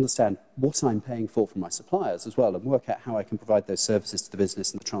 understand what I'm paying for from my suppliers as well, and work out how I can provide those services to the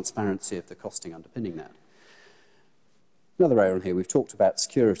business and the transparency of the costing underpinning that. Another area on here, we've talked about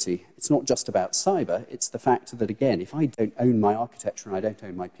security. It's not just about cyber, it's the fact that, again, if I don't own my architecture and I don't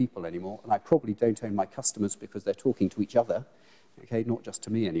own my people anymore, and I probably don't own my customers because they're talking to each other, okay, not just to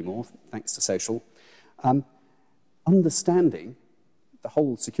me anymore, thanks to social, understanding the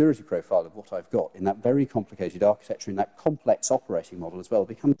whole security profile of what I've got in that very complicated architecture, in that complex operating model as well,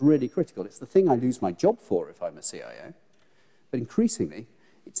 becomes really critical. It's the thing I lose my job for if I'm a CIO. But increasingly,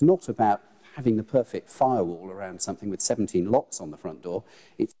 it's not about having the perfect firewall around something with 17 locks on the front door.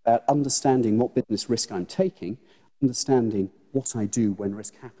 It's about understanding what business risk I'm taking, understanding what I do when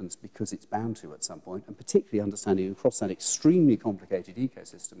risk happens because it's bound to at some point, and particularly understanding across that extremely complicated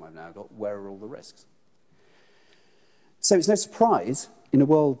ecosystem I've now got, where are all the risks. So it's no surprise in a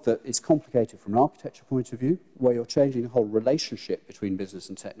world that is complicated from an architecture point of view, where you're changing the whole relationship between business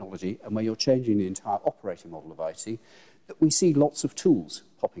and technology, and where you're changing the entire operating model of IT, that we see lots of tools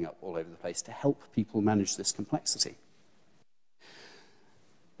popping up all over the place to help people manage this complexity.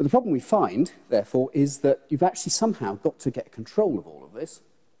 But the problem we find, therefore, is that you've actually somehow got to get control of all of this,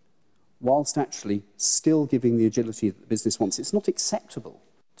 whilst actually still giving the agility that the business wants. It's not acceptable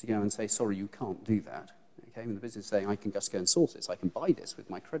to go and say, sorry, you can't do that. Okay, when the business is saying, I can just go and source this, I can buy this with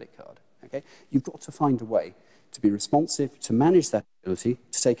my credit card. Okay, you've got to find a way to be responsive, to manage that ability,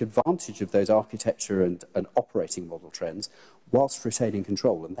 to take advantage of those architecture and operating model trends, whilst retaining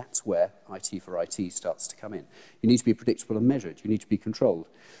control. And that's where IT4IT starts to come in. You need to be predictable and measured. You need to be controlled.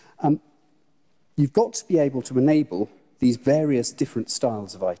 You've got to be able to enable these various different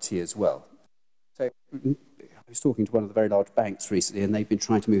styles of IT as well. So I was talking to one of the very large banks recently, and they've been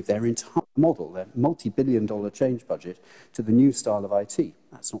trying to move their entire model, their multi-billion-dollar change budget, to the new style of IT.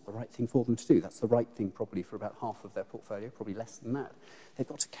 That's not the right thing for them to do. That's the right thing probably for about half of their portfolio, probably less than that. They've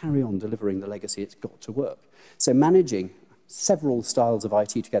got to carry on delivering the legacy. It's got to work. So managing several styles of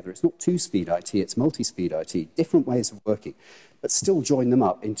IT together. It's not two-speed IT, it's multi-speed IT, different ways of working, but still join them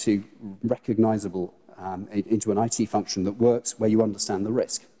up into recognizable, into an IT function that works where you understand the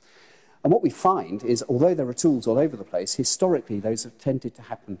risk. And what we find is, although there are tools all over the place, historically those have tended to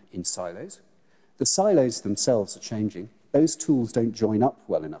happen in silos. The silos themselves are changing. Those tools don't join up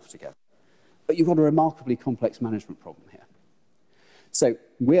well enough together. But you've got a remarkably complex management problem here. So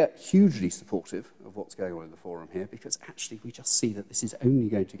we're hugely supportive of what's going on in the forum here, because actually we just see that this is only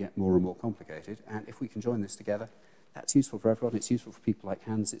going to get more and more complicated, and if we can join this together, that's useful for everyone. It's useful for people like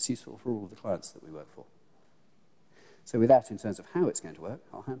Hans. It's useful for all of the clients that we work for. So with that, in terms of how it's going to work,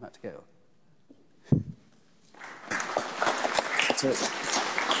 I'll hand back to Gail.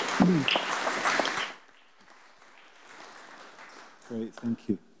 Great, thank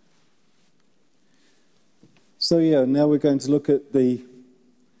you. So yeah, now we're going to look at the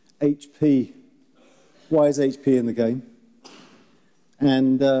HP. Why is HP in the game?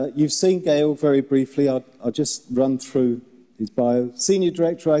 And you've seen Gail very briefly. I'll just run through his bio. Senior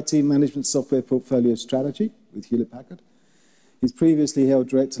Director IT Management Software Portfolio Strategy with Hewlett-Packard. He's previously held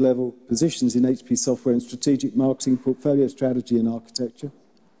director-level positions in HP Software and Strategic Marketing, Portfolio Strategy and Architecture.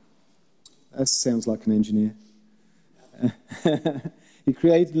 That sounds like an engineer. He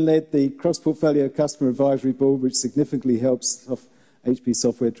created and led the Cross-Portfolio Customer Advisory Board, which significantly helps HP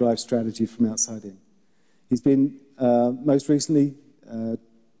Software drive strategy from outside in. He's been most recently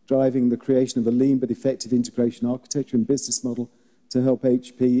driving the creation of a lean but effective integration architecture and business model to help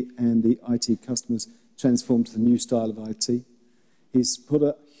HP and the IT customers transform to the new style of IT. He's put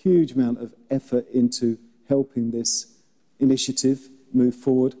a huge amount of effort into helping this initiative move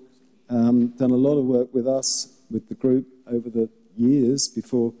forward, done a lot of work with us, with the group over the years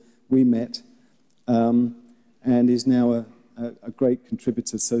before we met, and is now a great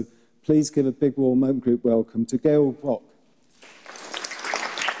contributor. So please give a big warm open group welcome to Gail Bock.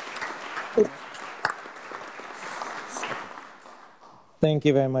 Thank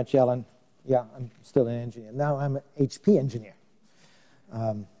you very much, Alan. Yeah, I'm still an engineer. Now I'm an HP engineer.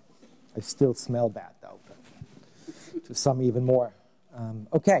 I still smell bad, though, but to some even more.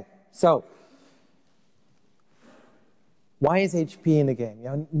 Okay, so why is HP in the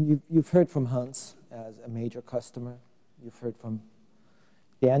game? You've heard from Hans as a major customer. You've heard from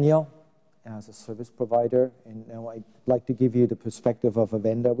Daniel as a service provider. And now I'd like to give you the perspective of a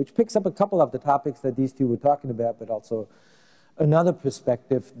vendor, which picks up a couple of the topics that these two were talking about, but also another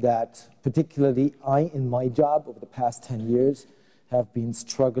perspective that particularly I, in my job over the past 10 years, have been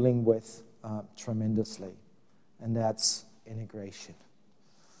struggling with tremendously, and that's integration.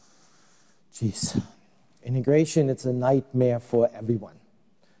 Jeez. Integration, it's a nightmare for everyone.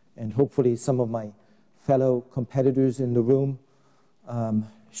 And hopefully some of my fellow competitors in the room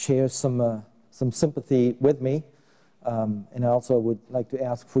share some sympathy with me. And I also would like to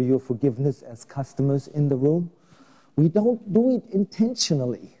ask for your forgiveness as customers in the room. We don't do it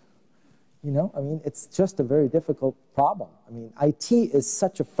intentionally. You know, I mean, it's just a very difficult problem. I mean, IT is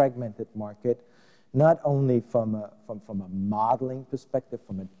such a fragmented market, not only from a modeling perspective,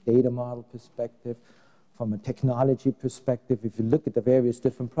 from a data model perspective, from a technology perspective. If you look at the various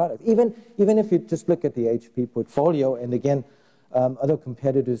different products, even if you just look at the HP portfolio, and again, other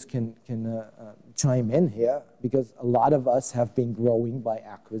competitors can chime in here, because a lot of us have been growing by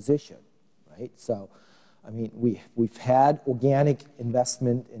acquisition, right? So, I mean, we've had organic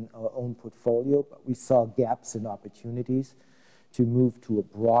investment in our own portfolio, but we saw gaps and opportunities to move to a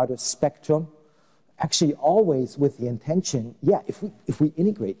broader spectrum. Actually, always with the intention, yeah, if we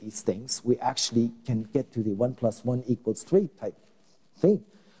integrate these things, we actually can get to the 1 + 1 = 3 type thing,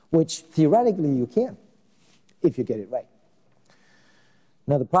 which theoretically you can, if you get it right.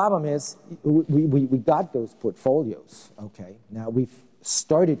 Now, the problem is we got those portfolios, okay? Now we've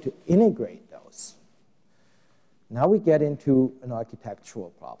started to integrate those. Now we get into an architectural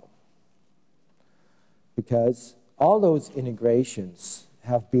problem, because all those integrations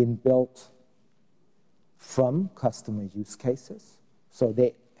have been built from customer use cases. So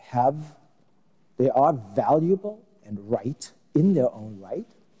they are valuable and right in their own right.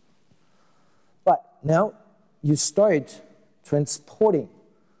 But now you start transporting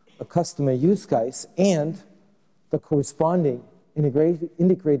a customer use case and the corresponding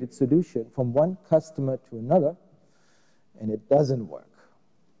integrated solution from one customer to another, and it doesn't work.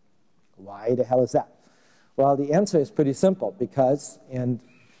 Why the hell is that? Well, the answer is pretty simple, because, and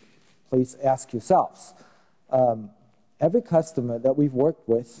please ask yourselves, every customer that we've worked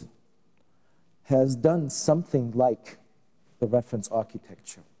with has done something like the reference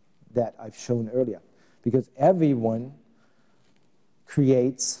architecture that I've shown earlier, because everyone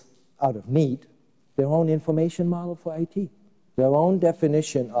creates, out of need, their own information model for IT. their own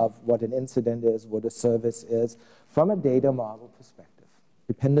definition of what an incident is, what a service is, from a data model perspective.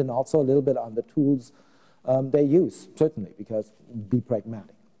 Dependent also a little bit on the tools they use, certainly, because be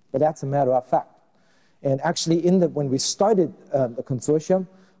pragmatic. But that's a matter of fact. And actually, when we started the consortium,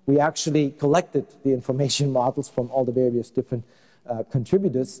 we actually collected the information models from all the various different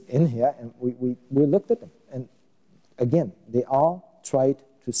contributors in here, and we looked at them. And again, they all tried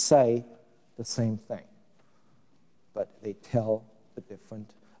to say the same thing, but they tell a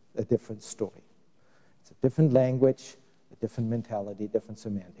different story. It's a different language, a different mentality, different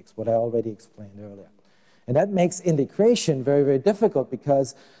semantics, what I already explained earlier. And that makes integration very, very difficult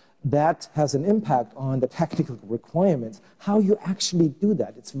because that has an impact on the technical requirements, how you actually do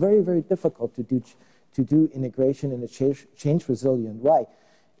that. It's very, very difficult to do integration in a change resilient way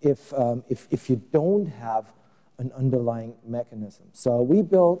if you don't have an underlying mechanism. So we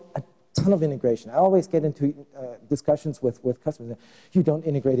built a ton of integration. I always get into discussions with customers. You don't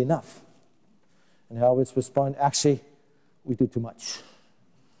integrate enough. And I always respond, actually, we do too much.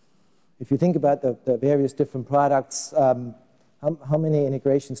 If you think about the various different products, how many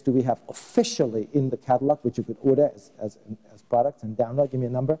integrations do we have officially in the catalog, which you could order as products and download? Give me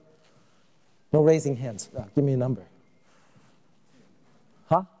a number. No raising hands. No, give me a number.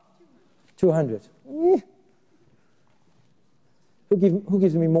 Huh? 200. Who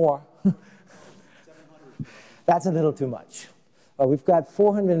gives me more? 700. That's a little too much. We've got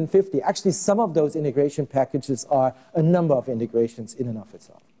 450. Actually, some of those integration packages are a number of integrations in and of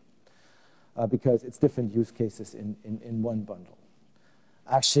itself, because it's different use cases in one bundle.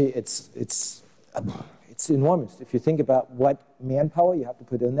 Actually, it's enormous. If you think about what manpower you have to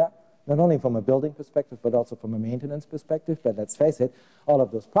put in there, not only from a building perspective, but also from a maintenance perspective. But let's face it, all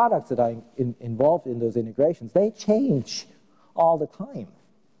of those products that are involved in those integrations, they change all the time.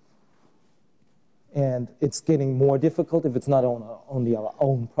 And it's getting more difficult if it's not only our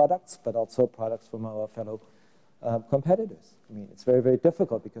own products, but also products from our fellow competitors. I mean, it's very, very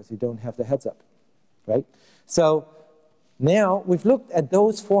difficult because you don't have the heads up, right? So now we've looked at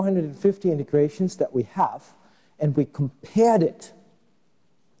those 450 integrations that we have, and we compared it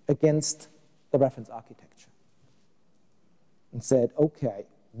against the reference architecture and said, okay,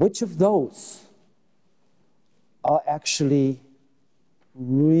 which of those are actually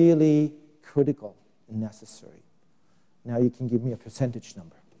really critical and necessary? Now you can give me a percentage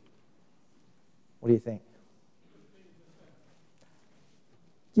number. What do you think?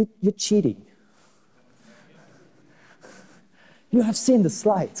 You're cheating. You have seen the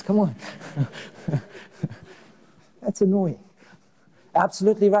slides. Come on. That's annoying.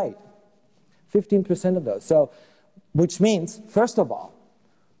 Absolutely right. 15% of those. So, which means, first of all,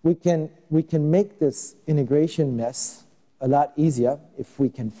 we can make this integration mess a lot easier if we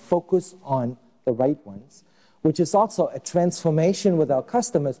can focus on the right ones, which is also a transformation with our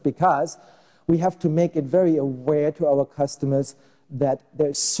customers, because we have to make it very aware to our customers that there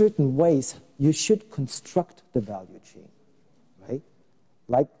are certain ways you should construct the value chain, right?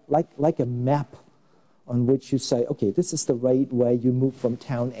 Like a map on which you say, okay, this is the right way you move from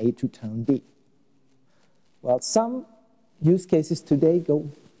town A to town B. Well, some use cases today go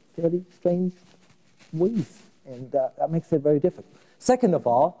fairly strange ways, and that makes it very difficult. Second of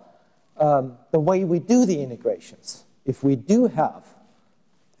all, the way we do the integrations. If we do have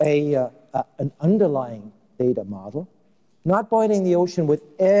an underlying data model, not boiling the ocean with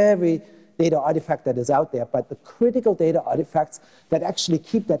every data artifact that is out there, but the critical data artifacts that actually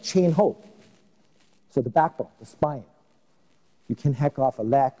keep that chain whole. So the backbone, the spine. You can hack off a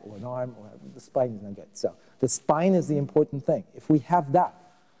leg or an arm, or the spine is not good. So the spine is the important thing. If we have that,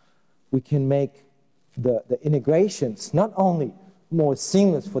 we can make the integrations not only more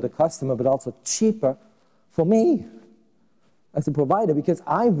seamless for the customer, but also cheaper for me as a provider, because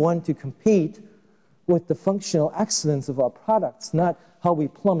I want to compete with the functional excellence of our products, not how we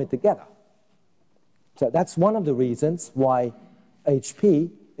plumb it together. So that's one of the reasons why HP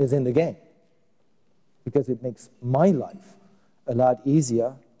is in the game, because it makes my life a lot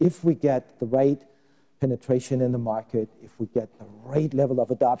easier if we get the right penetration in the market, if we get the right level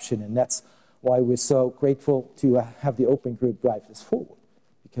of adoption. And that's why we're so grateful to have the Open Group drive this forward,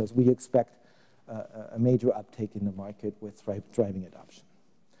 because we expect a major uptake in the market with driving adoption.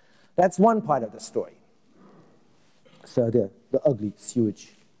 That's one part of the story. So the ugly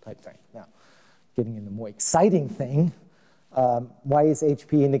sewage type thing. Now, getting in the more exciting thing, why is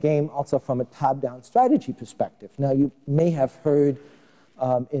HP in the game? Also from a top-down strategy perspective. Now, you may have heard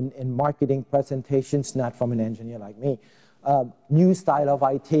in marketing presentations, not from an engineer like me, new style of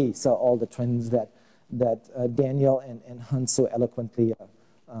IT, so all the trends that Daniel and Hans so eloquently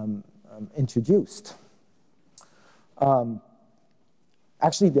introduced.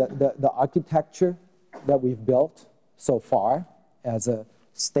 Actually, the architecture that we've built so far as a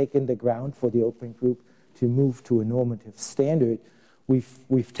stake in the ground for the open group to move to a normative standard,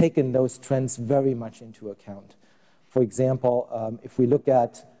 we've taken those trends very much into account. For example, if we look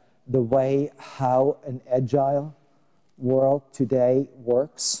at the way how an agile world today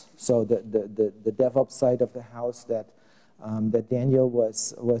works, so the DevOps side of the house that Daniel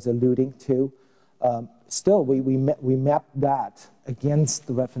was alluding to, still we map that against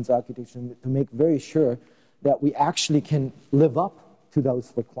the reference architecture to make very sure that we actually can live up to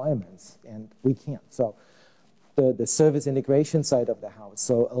those requirements, and we can't. So the service integration side of the house,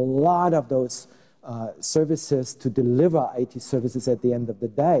 so a lot of those services to deliver IT services at the end of the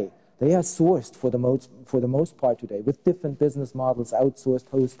day, they are sourced for the most part today with different business models, outsourced,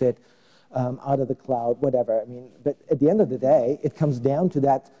 hosted, out of the cloud, whatever. I mean, but at the end of the day, it comes down to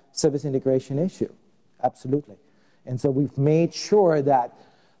that service integration issue, absolutely. And so we've made sure that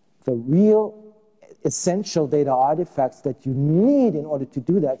the real essential data artifacts that you need in order to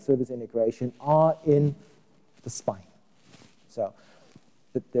do that service integration are in the spine. So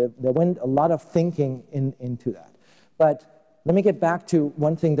there went a lot of thinking into that. But let me get back to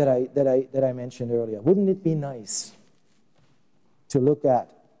one thing that I mentioned earlier. Wouldn't it be nice to look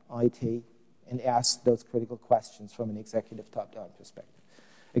at IT and ask those critical questions from an executive top-down perspective?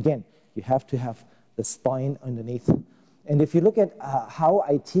 Again, you have to have the spine underneath. And if you look at how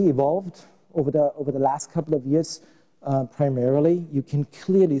IT evolved over the last couple of years, primarily, you can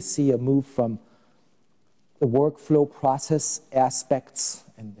clearly see a move from the workflow process aspects,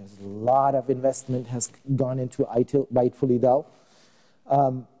 and there's a lot of investment has gone into IT, rightfully though,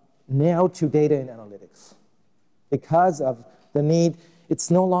 now to data and analytics. Because of the need, it's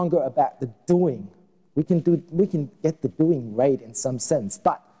no longer about the doing. We can get the doing right in some sense,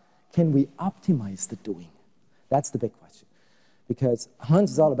 but can we optimize the doing? That's the big question. Because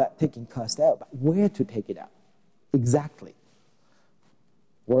Hans is all about taking cost out, but where to take it out? Exactly.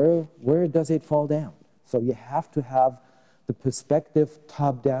 Where does it fall down? So you have to have the perspective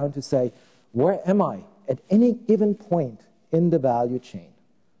top down to say, where am I at any given point in the value chain?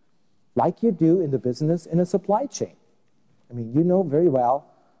 Like you do in the business in a supply chain. I mean, you know very well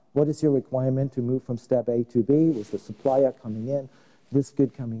what is your requirement to move from step A to B, with the supplier coming in, this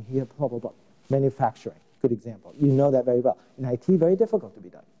good coming here, blah, blah, blah. Manufacturing, good example. You know that very well. In IT, very difficult to be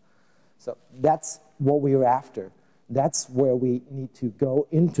done. So that's what we're after. That's where we need to go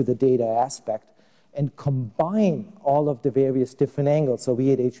into the data aspect and combine all of the various different angles. So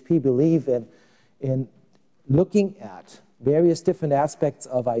we at HP believe in looking at various different aspects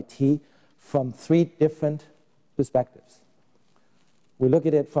of IT from 3 different perspectives. We look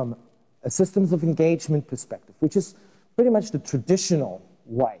at it from a systems of engagement perspective, which is pretty much the traditional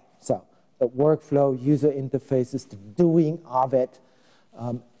way. So the workflow, user interfaces, the doing of it,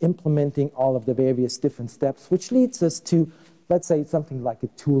 implementing all of the various different steps, which leads us to, let's say, something like a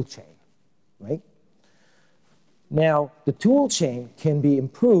tool chain, right? Now, the tool chain can be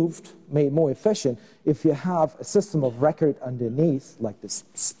improved, made more efficient, if you have a system of record underneath, like this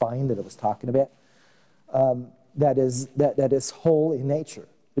spine that I was talking about, that is whole in nature.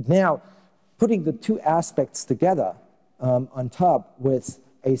 But now, putting the 2 aspects together on top with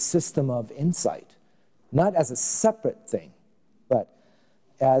a system of insight, not as a separate thing, but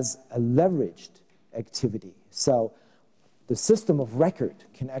as a leveraged activity. So the system of record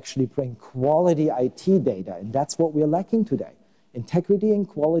can actually bring quality IT data, and that's what we're lacking today. Integrity and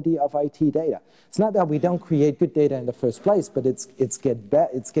quality of IT data. It's not that we don't create good data in the first place, but it's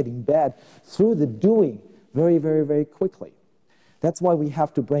getting bad through the doing very, very, very quickly. That's why we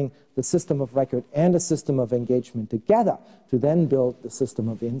have to bring the system of record and the system of engagement together to then build the system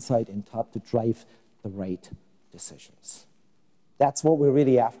of insight in top to drive the right decisions. That's what we're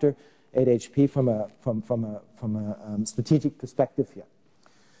really after at HP from a strategic perspective here.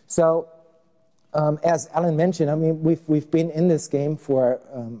 So, as Alan mentioned, I mean, we've been in this game for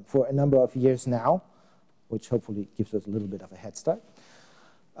a number of years now, which hopefully gives us a little bit of a head start.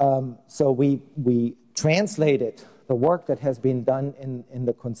 So we translated the work that has been done in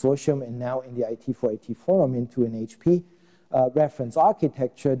the consortium and now in the IT4IT Forum into an HP reference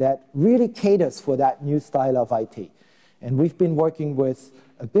architecture that really caters for that new style of IT. And we've been working with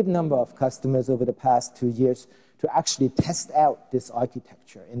a good number of customers over the past 2 years to actually test out this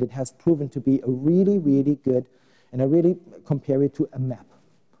architecture. And it has proven to be a really, really good, and I really compare it to a map.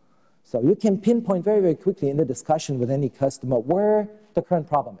 So you can pinpoint very, very quickly in the discussion with any customer where the current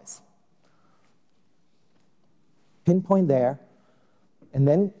problem is. Pinpoint there, and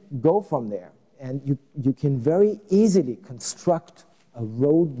then go from there. And you can very easily construct a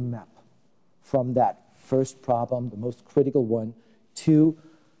roadmap from that first problem, the most critical one, to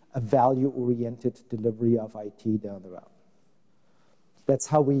a value-oriented delivery of IT down the road. That's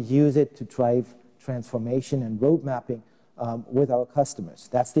how we use it to drive transformation and road mapping with our customers.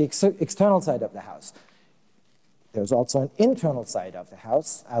 That's the external side of the house. There's also an internal side of the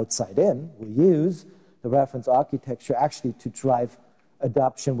house, outside in. We use the reference architecture actually to drive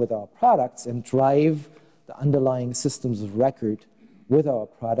adoption with our products and drive the underlying systems of record with our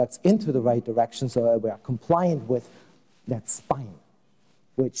products into the right direction so that we are compliant with that spine,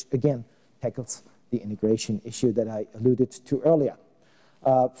 which again tackles the integration issue that I alluded to earlier.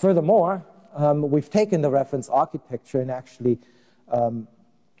 Furthermore, we've taken the reference architecture and actually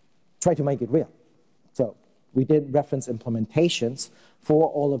tried to make it real. So we did reference implementations for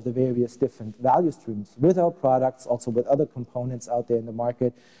all of the various different value streams with our products, also with other components out there in the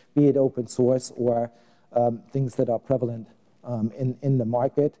market, be it open source or things that are prevalent in the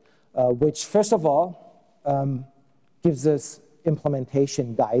market, which first of all gives us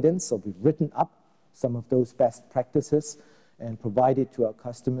implementation guidance. So we've written up some of those best practices and provided to our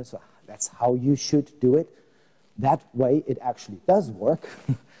customers. So that's how you should do it. That way it actually does work.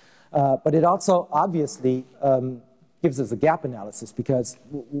 But it also obviously gives us a gap analysis because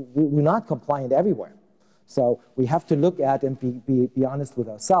we're not compliant everywhere. So we have to look at and be honest with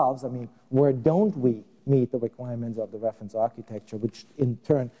ourselves. I mean, where don't we meet the requirements of the reference architecture, which in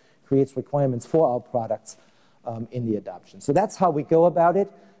turn creates requirements for our products in the adoption. So that's how we go about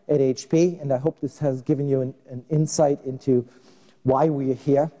it at HP, and I hope this has given you an insight into why we are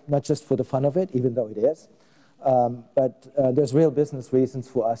here, not just for the fun of it, even though it is, but there's real business reasons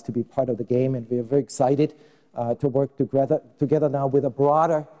for us to be part of the game, and we are very excited to work together now with a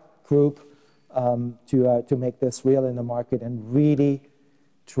broader group to make this real in the market and really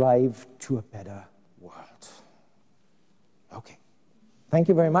drive to a better world. Okay. Thank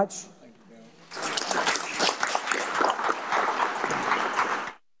you very much. Thank you, Bill.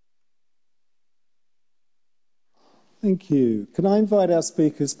 Thank you. Can I invite our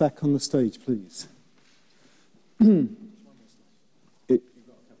speakers back on the stage, please?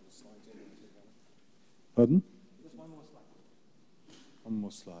 Pardon? Just one more slide. One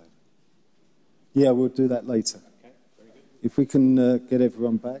more slide. Yeah, we'll do that later. Okay, very good. If we can get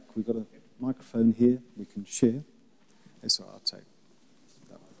everyone back, we've got a microphone here we can share. It's all right, I'll take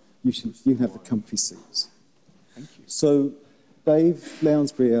that one. You can have the comfy seats. Thank you. So, Dave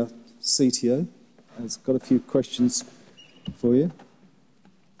Lounsbury, our CTO, has got a few questions for you.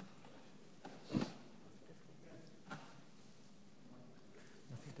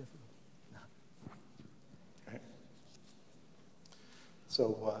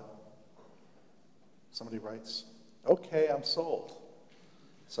 So somebody writes, okay, I'm sold.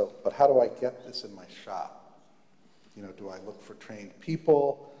 So, but how do I get this in my shop? You know, do I look for trained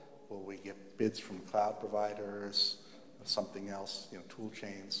people? Will we get bids from cloud providers? Or something else, you know, tool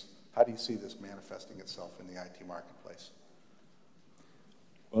chains? How do you see this manifesting itself in the IT marketplace?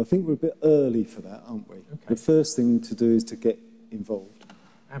 Well, I think we're a bit early for that, aren't we? Okay. The first thing to do is to get involved.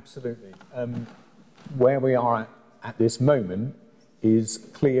 Absolutely. Where we are at this moment is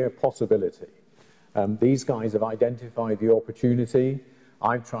clear possibility. These guys have identified the opportunity.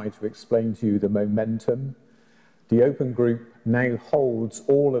 I've tried to explain to you the momentum. The Open Group now holds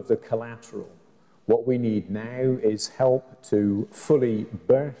all of the collateral. What we need now is help to fully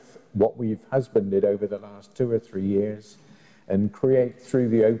birth what we've husbanded over the last 2 or 3 years and create through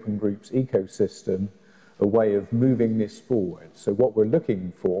the Open Group's ecosystem a way of moving this forward. So what we're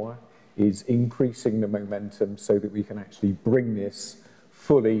looking for is increasing the momentum so that we can actually bring this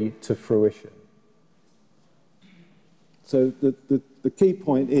fully to fruition. So the key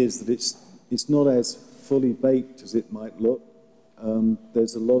point is that it's not as fully baked as it might look.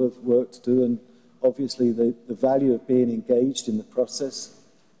 There's a lot of work to do, and obviously the value of being engaged in the process,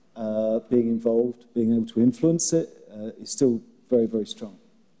 being involved, being able to influence it is still very, very strong.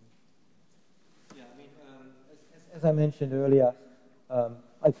 Yeah, I mean, as I mentioned earlier,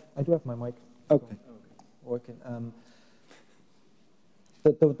 I do have my mic. Okay. Working.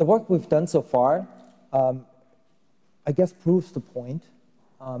 The work we've done so far, I guess, proves the point,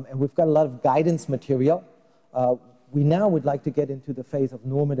 and we've got a lot of guidance material. We now would like to get into the phase of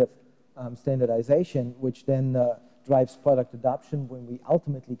normative standardization, which then drives product adoption when we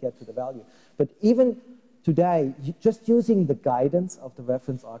ultimately get to the value. But even today, just using the guidance of the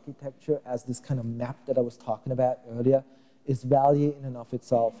reference architecture as this kind of map that I was talking about earlier is value in and of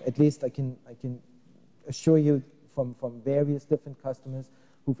itself. At least I can assure you from various different customers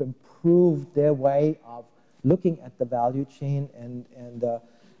who've improved their way of looking at the value chain and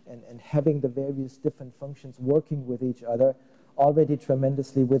having the various different functions working with each other. already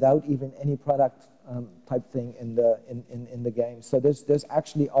tremendously without even any product type thing in the game. So there's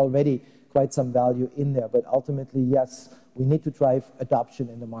actually already quite some value in there. But ultimately, yes, we need to drive adoption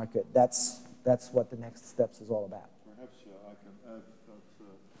in the market. That's what the next steps is all about. Perhaps I can add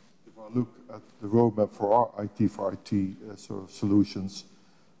that if I look at the roadmap for our IT4IT sort of solutions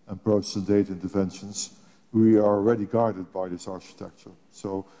and process and data interventions, we are already guided by this architecture.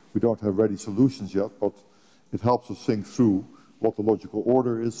 So we don't have ready solutions yet, but it helps us think through what the logical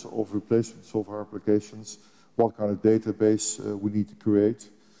order is of replacement software applications, what kind of database we need to create,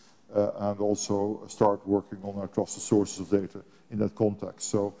 and also start working on our trusted sources of data in that context.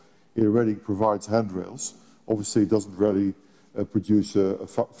 So it already provides handrails. Obviously, it doesn't really produce a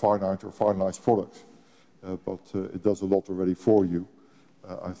finite or finalized product, but it does a lot already for you,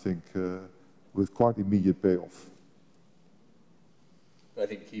 I think, with quite immediate payoff. I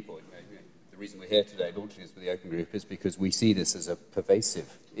think the key point, the reason we're here today launching this with the Open Group is because we see this as a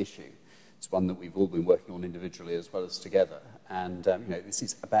pervasive issue. It's one that we've all been working on individually as well as together. And this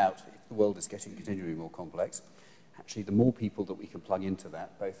is about, if the world is getting continually more complex, actually the more people that we can plug into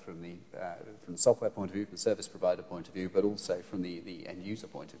that, both from the software point of view, from the service provider point of view, but also from the end user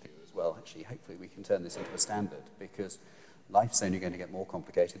point of view as well, actually hopefully we can turn this into a standard, because life's only going to get more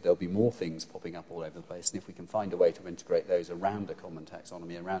complicated. There'll be more things popping up all over the place, and if we can find a way to integrate those around a common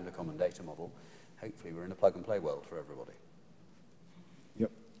taxonomy, around a common data model, hopefully we're in a plug-and-play world for everybody.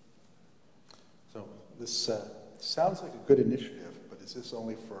 Yep. So this sounds like a good initiative, but is this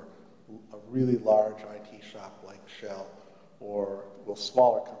only for a really large IT shop like Shell, or will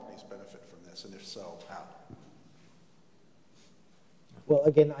smaller companies benefit from this, and if so, how? Well,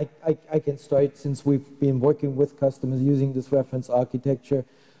 again, I can start, since we've been working with customers using this reference architecture.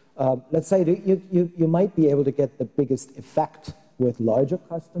 Let's say that you might be able to get the biggest effect with larger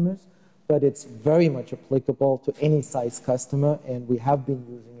customers, but it's very much applicable to any size customer, and we have been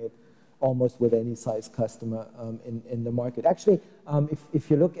using it almost with any size customer in the market. Actually, if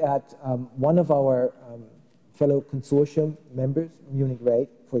you look at one of our fellow consortium members, Munich Re,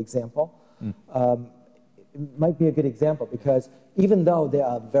 for example, it might be a good example, because even though they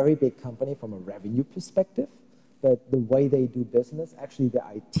are a very big company from a revenue perspective, but the way they do business, actually the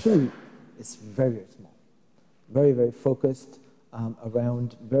IT is very, very small. Very, very focused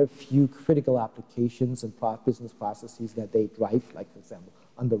around very few critical applications and business processes that they drive, like, for example,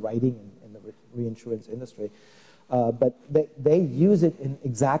 underwriting in the reinsurance industry. But they use it in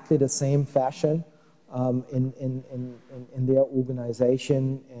exactly the same fashion in their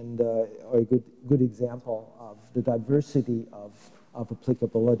organization, and are a good example of the diversity of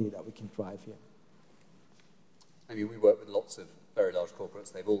applicability that we can drive here. I mean, we work with lots of very large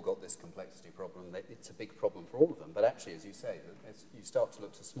corporates. They've all got this complexity problem. It's a big problem for all of them. But actually, as you say, as you start to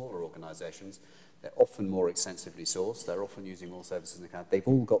look to smaller organizations, they're often more extensively sourced. They're often using more services in the cloud. They've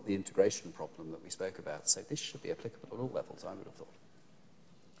all got the integration problem that we spoke about. So this should be applicable at all levels, I would have thought.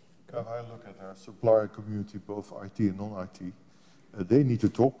 If I look at our supplier community, both IT and non-IT, they need to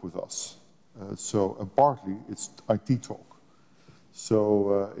talk with us. And partly it's IT talk.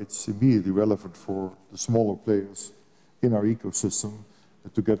 So it's immediately relevant for the smaller players in our ecosystem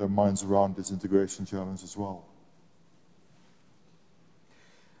to get their minds around this integration challenge as well.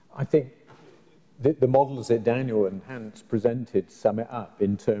 I think the models that Daniel and Hans presented sum it up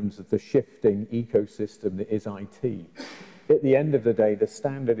in terms of the shifting ecosystem that is IT. At the end of the day, the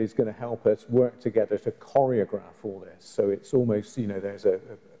standard is going to help us work together to choreograph all this. So it's almost, there's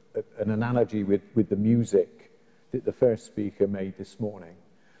an analogy with the music that the first speaker made this morning.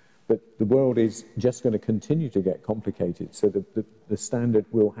 But the world is just going to continue to get complicated, so the standard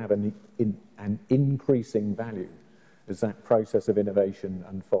will have an increasing value as that process of innovation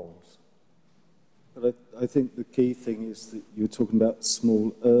unfolds. But I think the key thing is that you're talking about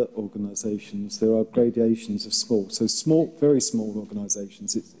small organizations. There are gradations of small. So small, very small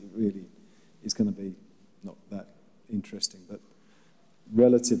organizations, it really is going to be not that interesting. But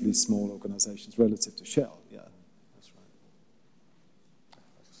relatively small organizations, relative to Shell, yeah, that's right.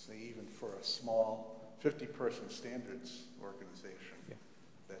 Say even for a small 50-person standards organization,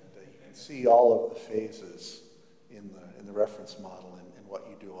 that you can see all of the phases in the reference model and what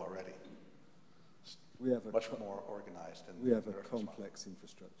you do already. We have much more organized. We have a complex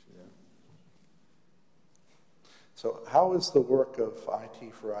infrastructure, yeah. So how is the work of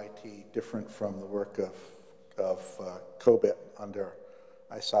IT4IT different from the work of COBIT under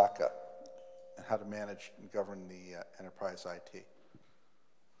ISACA, and how to manage and govern the enterprise IT?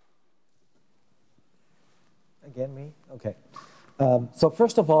 Again, me? Okay. So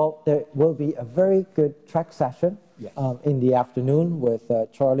first of all, there will be a very good track session in the afternoon with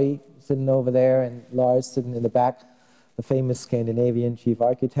Charlie sitting over there and Lars sitting in the back the famous Scandinavian chief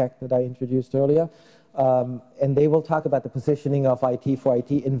architect that I introduced earlier. And they will talk about the positioning of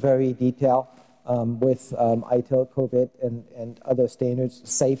IT4IT in very detail with ITIL, COVID, and other standards,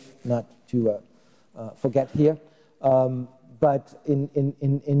 safe not to forget here. But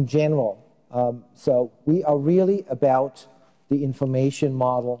in general, so we are really about the information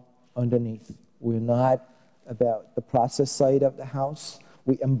model underneath. We're not about the process side of the house.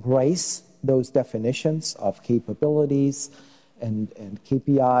 We embrace those definitions of capabilities and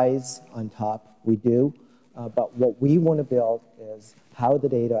KPIs on top. We do. But what we want to build is how the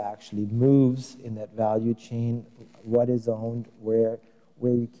data actually moves in that value chain, what is owned, where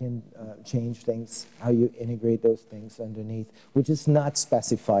you can change things, how you integrate those things underneath, which is not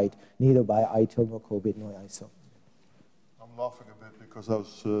specified neither by ITIL nor COVID nor ISO. I'm laughing a bit because I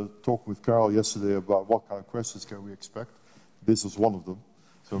was talking with Carol yesterday about what kind of questions can we expect. This was one of them.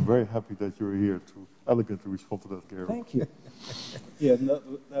 So I'm very happy that you're here to elegantly respond to that, Gary. Thank you. Yeah, and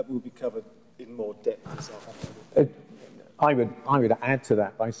that will be covered in more depth this afternoon. I would add to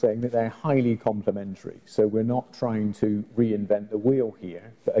that by saying that they're highly complementary. So we're not trying to reinvent the wheel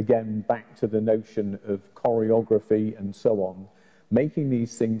here, but again, back to the notion of choreography and so on, making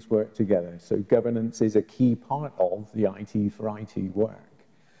these things work together. So governance is a key part of the IT4IT work.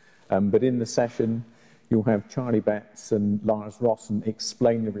 But in the session, you'll have Charlie Betts and Lars Rossen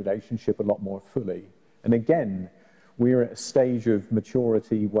explain the relationship a lot more fully. And again, we're at a stage of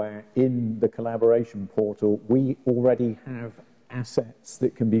maturity where in the collaboration portal, we already have assets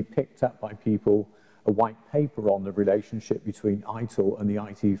that can be picked up by people, a white paper on the relationship between ITIL and the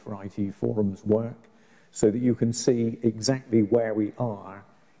IT4IT Forum's work, so that you can see exactly where we are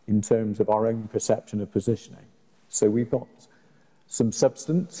in terms of our own perception of positioning. So we've got some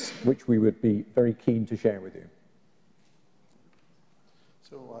substance, which we would be very keen to share with you.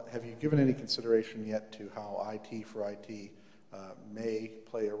 So have you given any consideration yet to how IT4IT may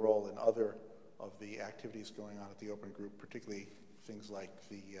play a role in other of the activities going on at the Open Group, particularly things like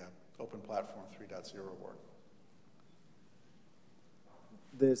the Open Platform 3.0 work?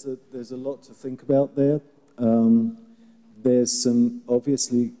 There's a lot to think about there. There's some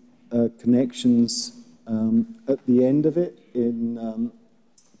obviously connections at the end of it in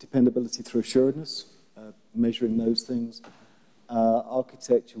dependability through assuredness, measuring those things.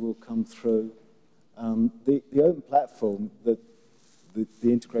 Architecture will come through. The open platform, the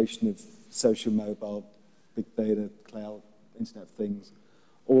integration of social, mobile, big data, cloud, Internet of Things,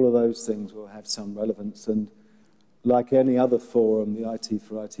 all of those things will have some relevance. And like any other forum, the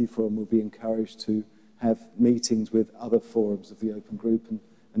IT4IT Forum will be encouraged to have meetings with other forums of the Open Group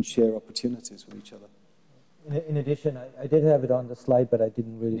and share opportunities with each other. In addition, I did have it on the slide, but I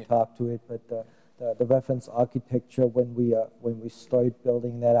didn't really talk to it. But the reference architecture, when we started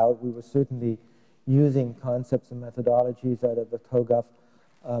building that out, we were certainly using concepts and methodologies out of the TOGAF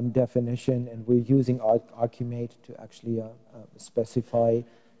definition, and we're using Archimate to actually specify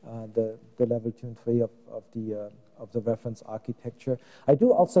the level 2 and 3 of the reference architecture. I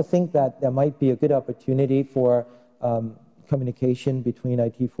do also think that there might be a good opportunity for communication between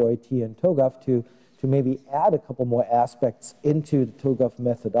IT4IT and TOGAF to maybe add a couple more aspects into the TOGAF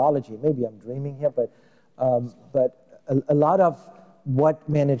methodology. Maybe I'm dreaming here, but a lot of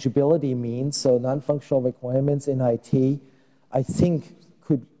what manageability means, so non-functional requirements in IT, I think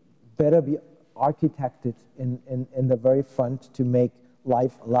could better be architected in the very front to make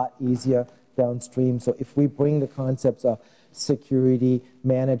life a lot easier downstream. So if we bring the concepts of security,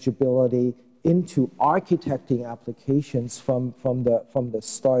 manageability into architecting applications from the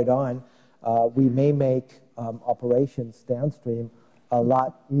start on, we may make operations downstream a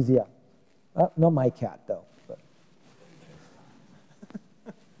lot easier. Not my cat, though. But.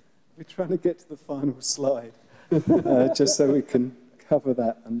 We're trying to get to the final slide, just so we can cover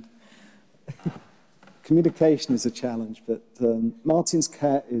that. And communication is a challenge, but Martin's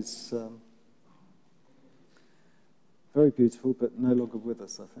cat is very beautiful, but no longer with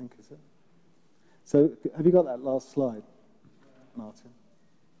us, I think, is it? So have you got that last slide, Martin?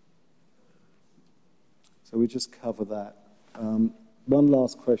 So we just cover that. One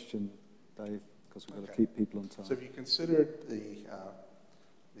last question, Dave, because we've got to keep people on time. So have you considered the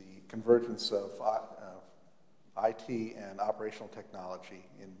convergence of IT and operational technology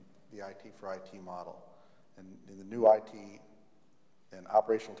in the IT4IT model? And in the new IT and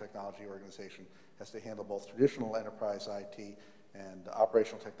operational technology organization has to handle both traditional enterprise IT and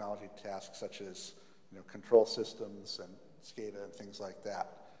operational technology tasks such as control systems and SCADA and things like that,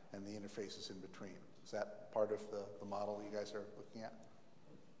 and the interfaces in between. Is that part of the model you guys are looking at?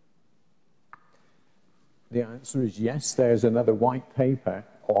 The answer is yes. There's another white paper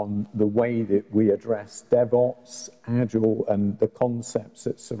on the way that we address DevOps, Agile, and the concepts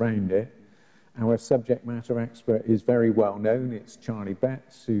that surround it. Our subject matter expert is very well known. It's Charlie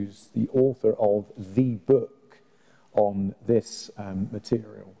Betts, who's the author of the book on this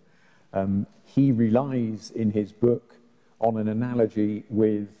material. He relies in his book on an analogy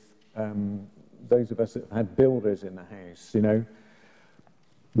with those of us that have had builders in the house. You know,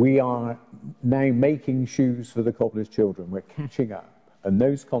 we are now making shoes for the cobbler's children. We're catching up. And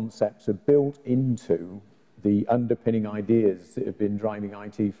those concepts are built into the underpinning ideas that have been driving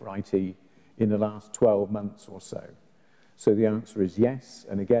IT4IT in the last 12 months or so. So the answer is yes.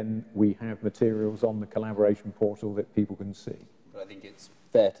 And again, we have materials on the collaboration portal that people can see. But I think it's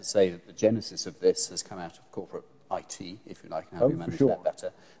fair to say that the genesis of this has come out of corporate IT, if you like, and how we manage that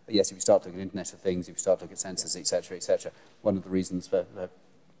better. But yes, if you start looking at Internet of Things, if you start looking at sensors, etc., one of the reasons for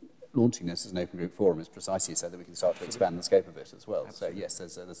launching this as an open group forum is precisely so that we can start to expand the scope of it as well. Absolutely. So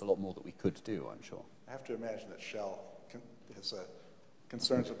yes, there's a lot more that we could do, I'm sure. I have to imagine that Shell has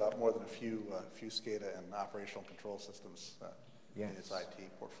concerns about more than a few SCADA and operational control systems in its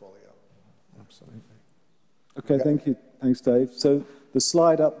IT portfolio. Absolutely. Okay, thank you. Thanks, Dave. So the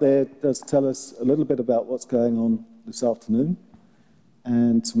slide up there does tell us a little bit about what's going on this afternoon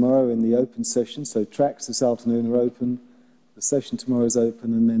and tomorrow in the open session. So tracks this afternoon are open. The session tomorrow is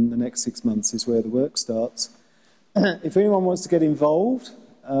open, and then the next 6 months is where the work starts. If anyone wants to get involved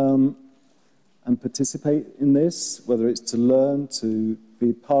and participate in this, whether it's to learn, to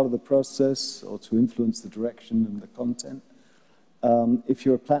be part of the process, or to influence the direction and the content, if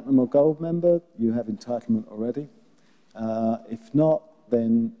you're a platinum or gold member, you have entitlement already. If not,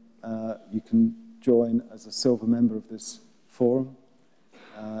 then you can join as a silver member of this forum.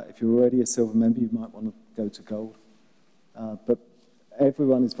 If you're already a silver member, you might want to go to gold. But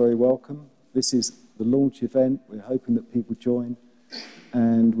everyone is very welcome. This is the launch event. We're hoping that people join,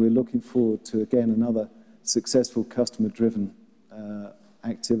 and we're looking forward to, again, another successful customer-driven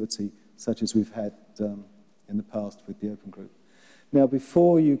activity such as we've had in the past with the Open Group. Now,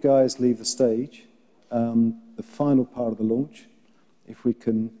 before you guys leave the stage, the final part of the launch, if we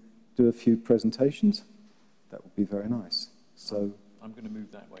can do a few presentations, that would be very nice. So I'm going to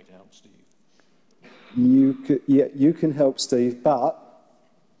move that way to help Steve. You can help Steve, but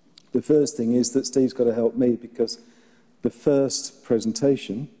the first thing is that Steve's got to help me, because the first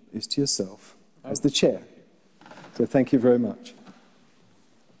presentation is to yourself as the chair. So thank you very much.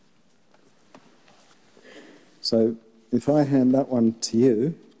 So if I hand that one to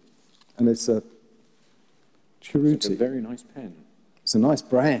you, and it's a Cheruti. It's a very nice pen. It's a nice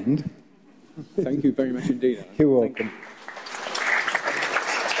brand. Thank you very much indeed, Alan. You're welcome.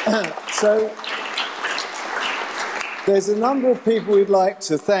 So there's a number of people we'd like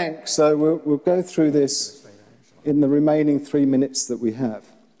to thank, so we'll go through this in the remaining 3 minutes that we have.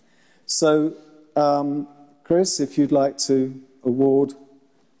 So, Chris, if you'd like to award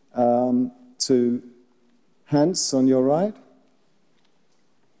to Hans on your right.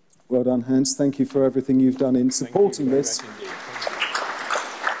 Well done, Hans. Thank you for everything you've done in supporting this.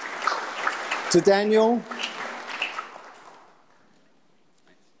 To Daniel.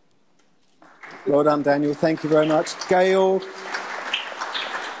 Well done, Daniel. Thank you very much. Gail.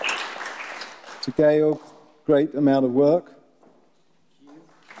 To Gail, great amount of work.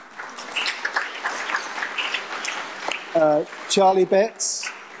 Charlie Betts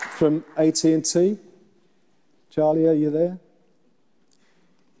from AT&T. Charlie, are you there?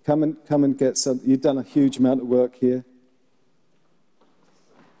 Come and get some. You've done a huge amount of work here.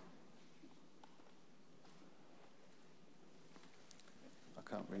 I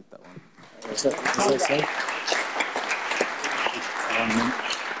can't read that one. What's that say?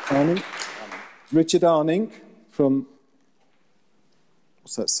 Arning. Richard Arning from,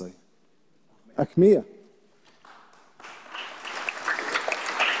 what's that say? Acmea.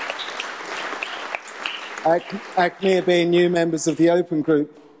 Acmea being new members of the Open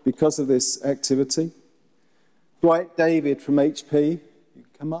Group because of this activity. Dwight David from HP. You can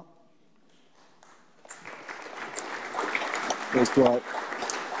come up. There's Dwight.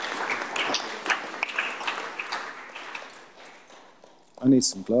 I need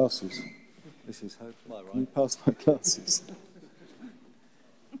some glasses. This is hopeful. Can you pass my glasses?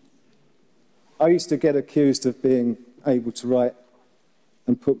 I used to get accused of being able to write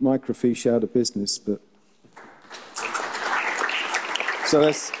and put microfiche out of business, but... So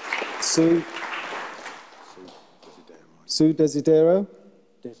that's Sue Desiderio?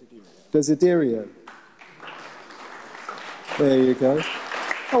 Desiderio. There you go.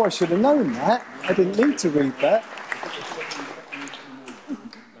 Oh, I should have known that. I didn't need to read that.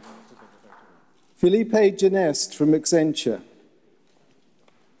 Felipe Genest from Accenture.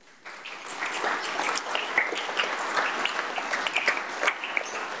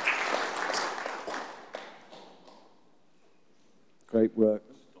 Great work.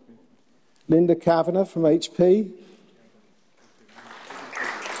 Linda Kavanagh from HP.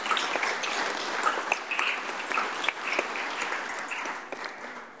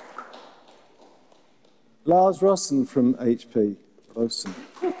 Lars Rossen from HP. Rossen.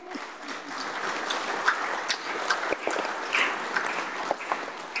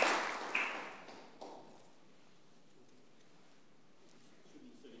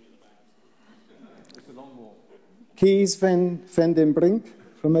 Kees van den Brink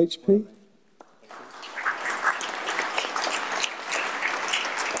from HP.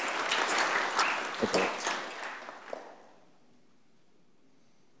 Okay.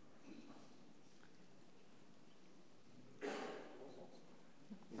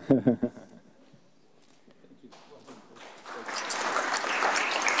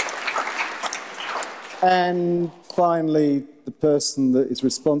 And finally, the person that is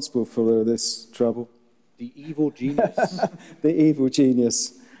responsible for this trouble. The evil genius. The evil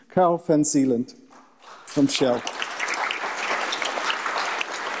genius, Carl van Zeeland from Shell.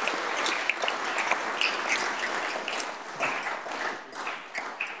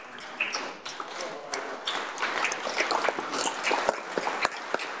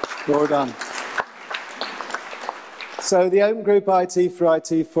 Well done. So the Open Group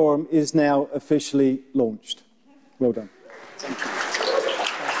IT4IT Forum is now officially launched. Well done. Thank you.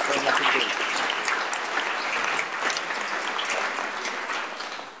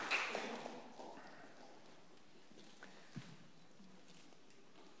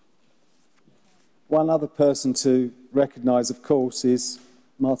 One other person to recognise, of course, is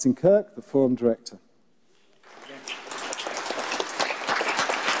Martin Kirk, the Forum Director.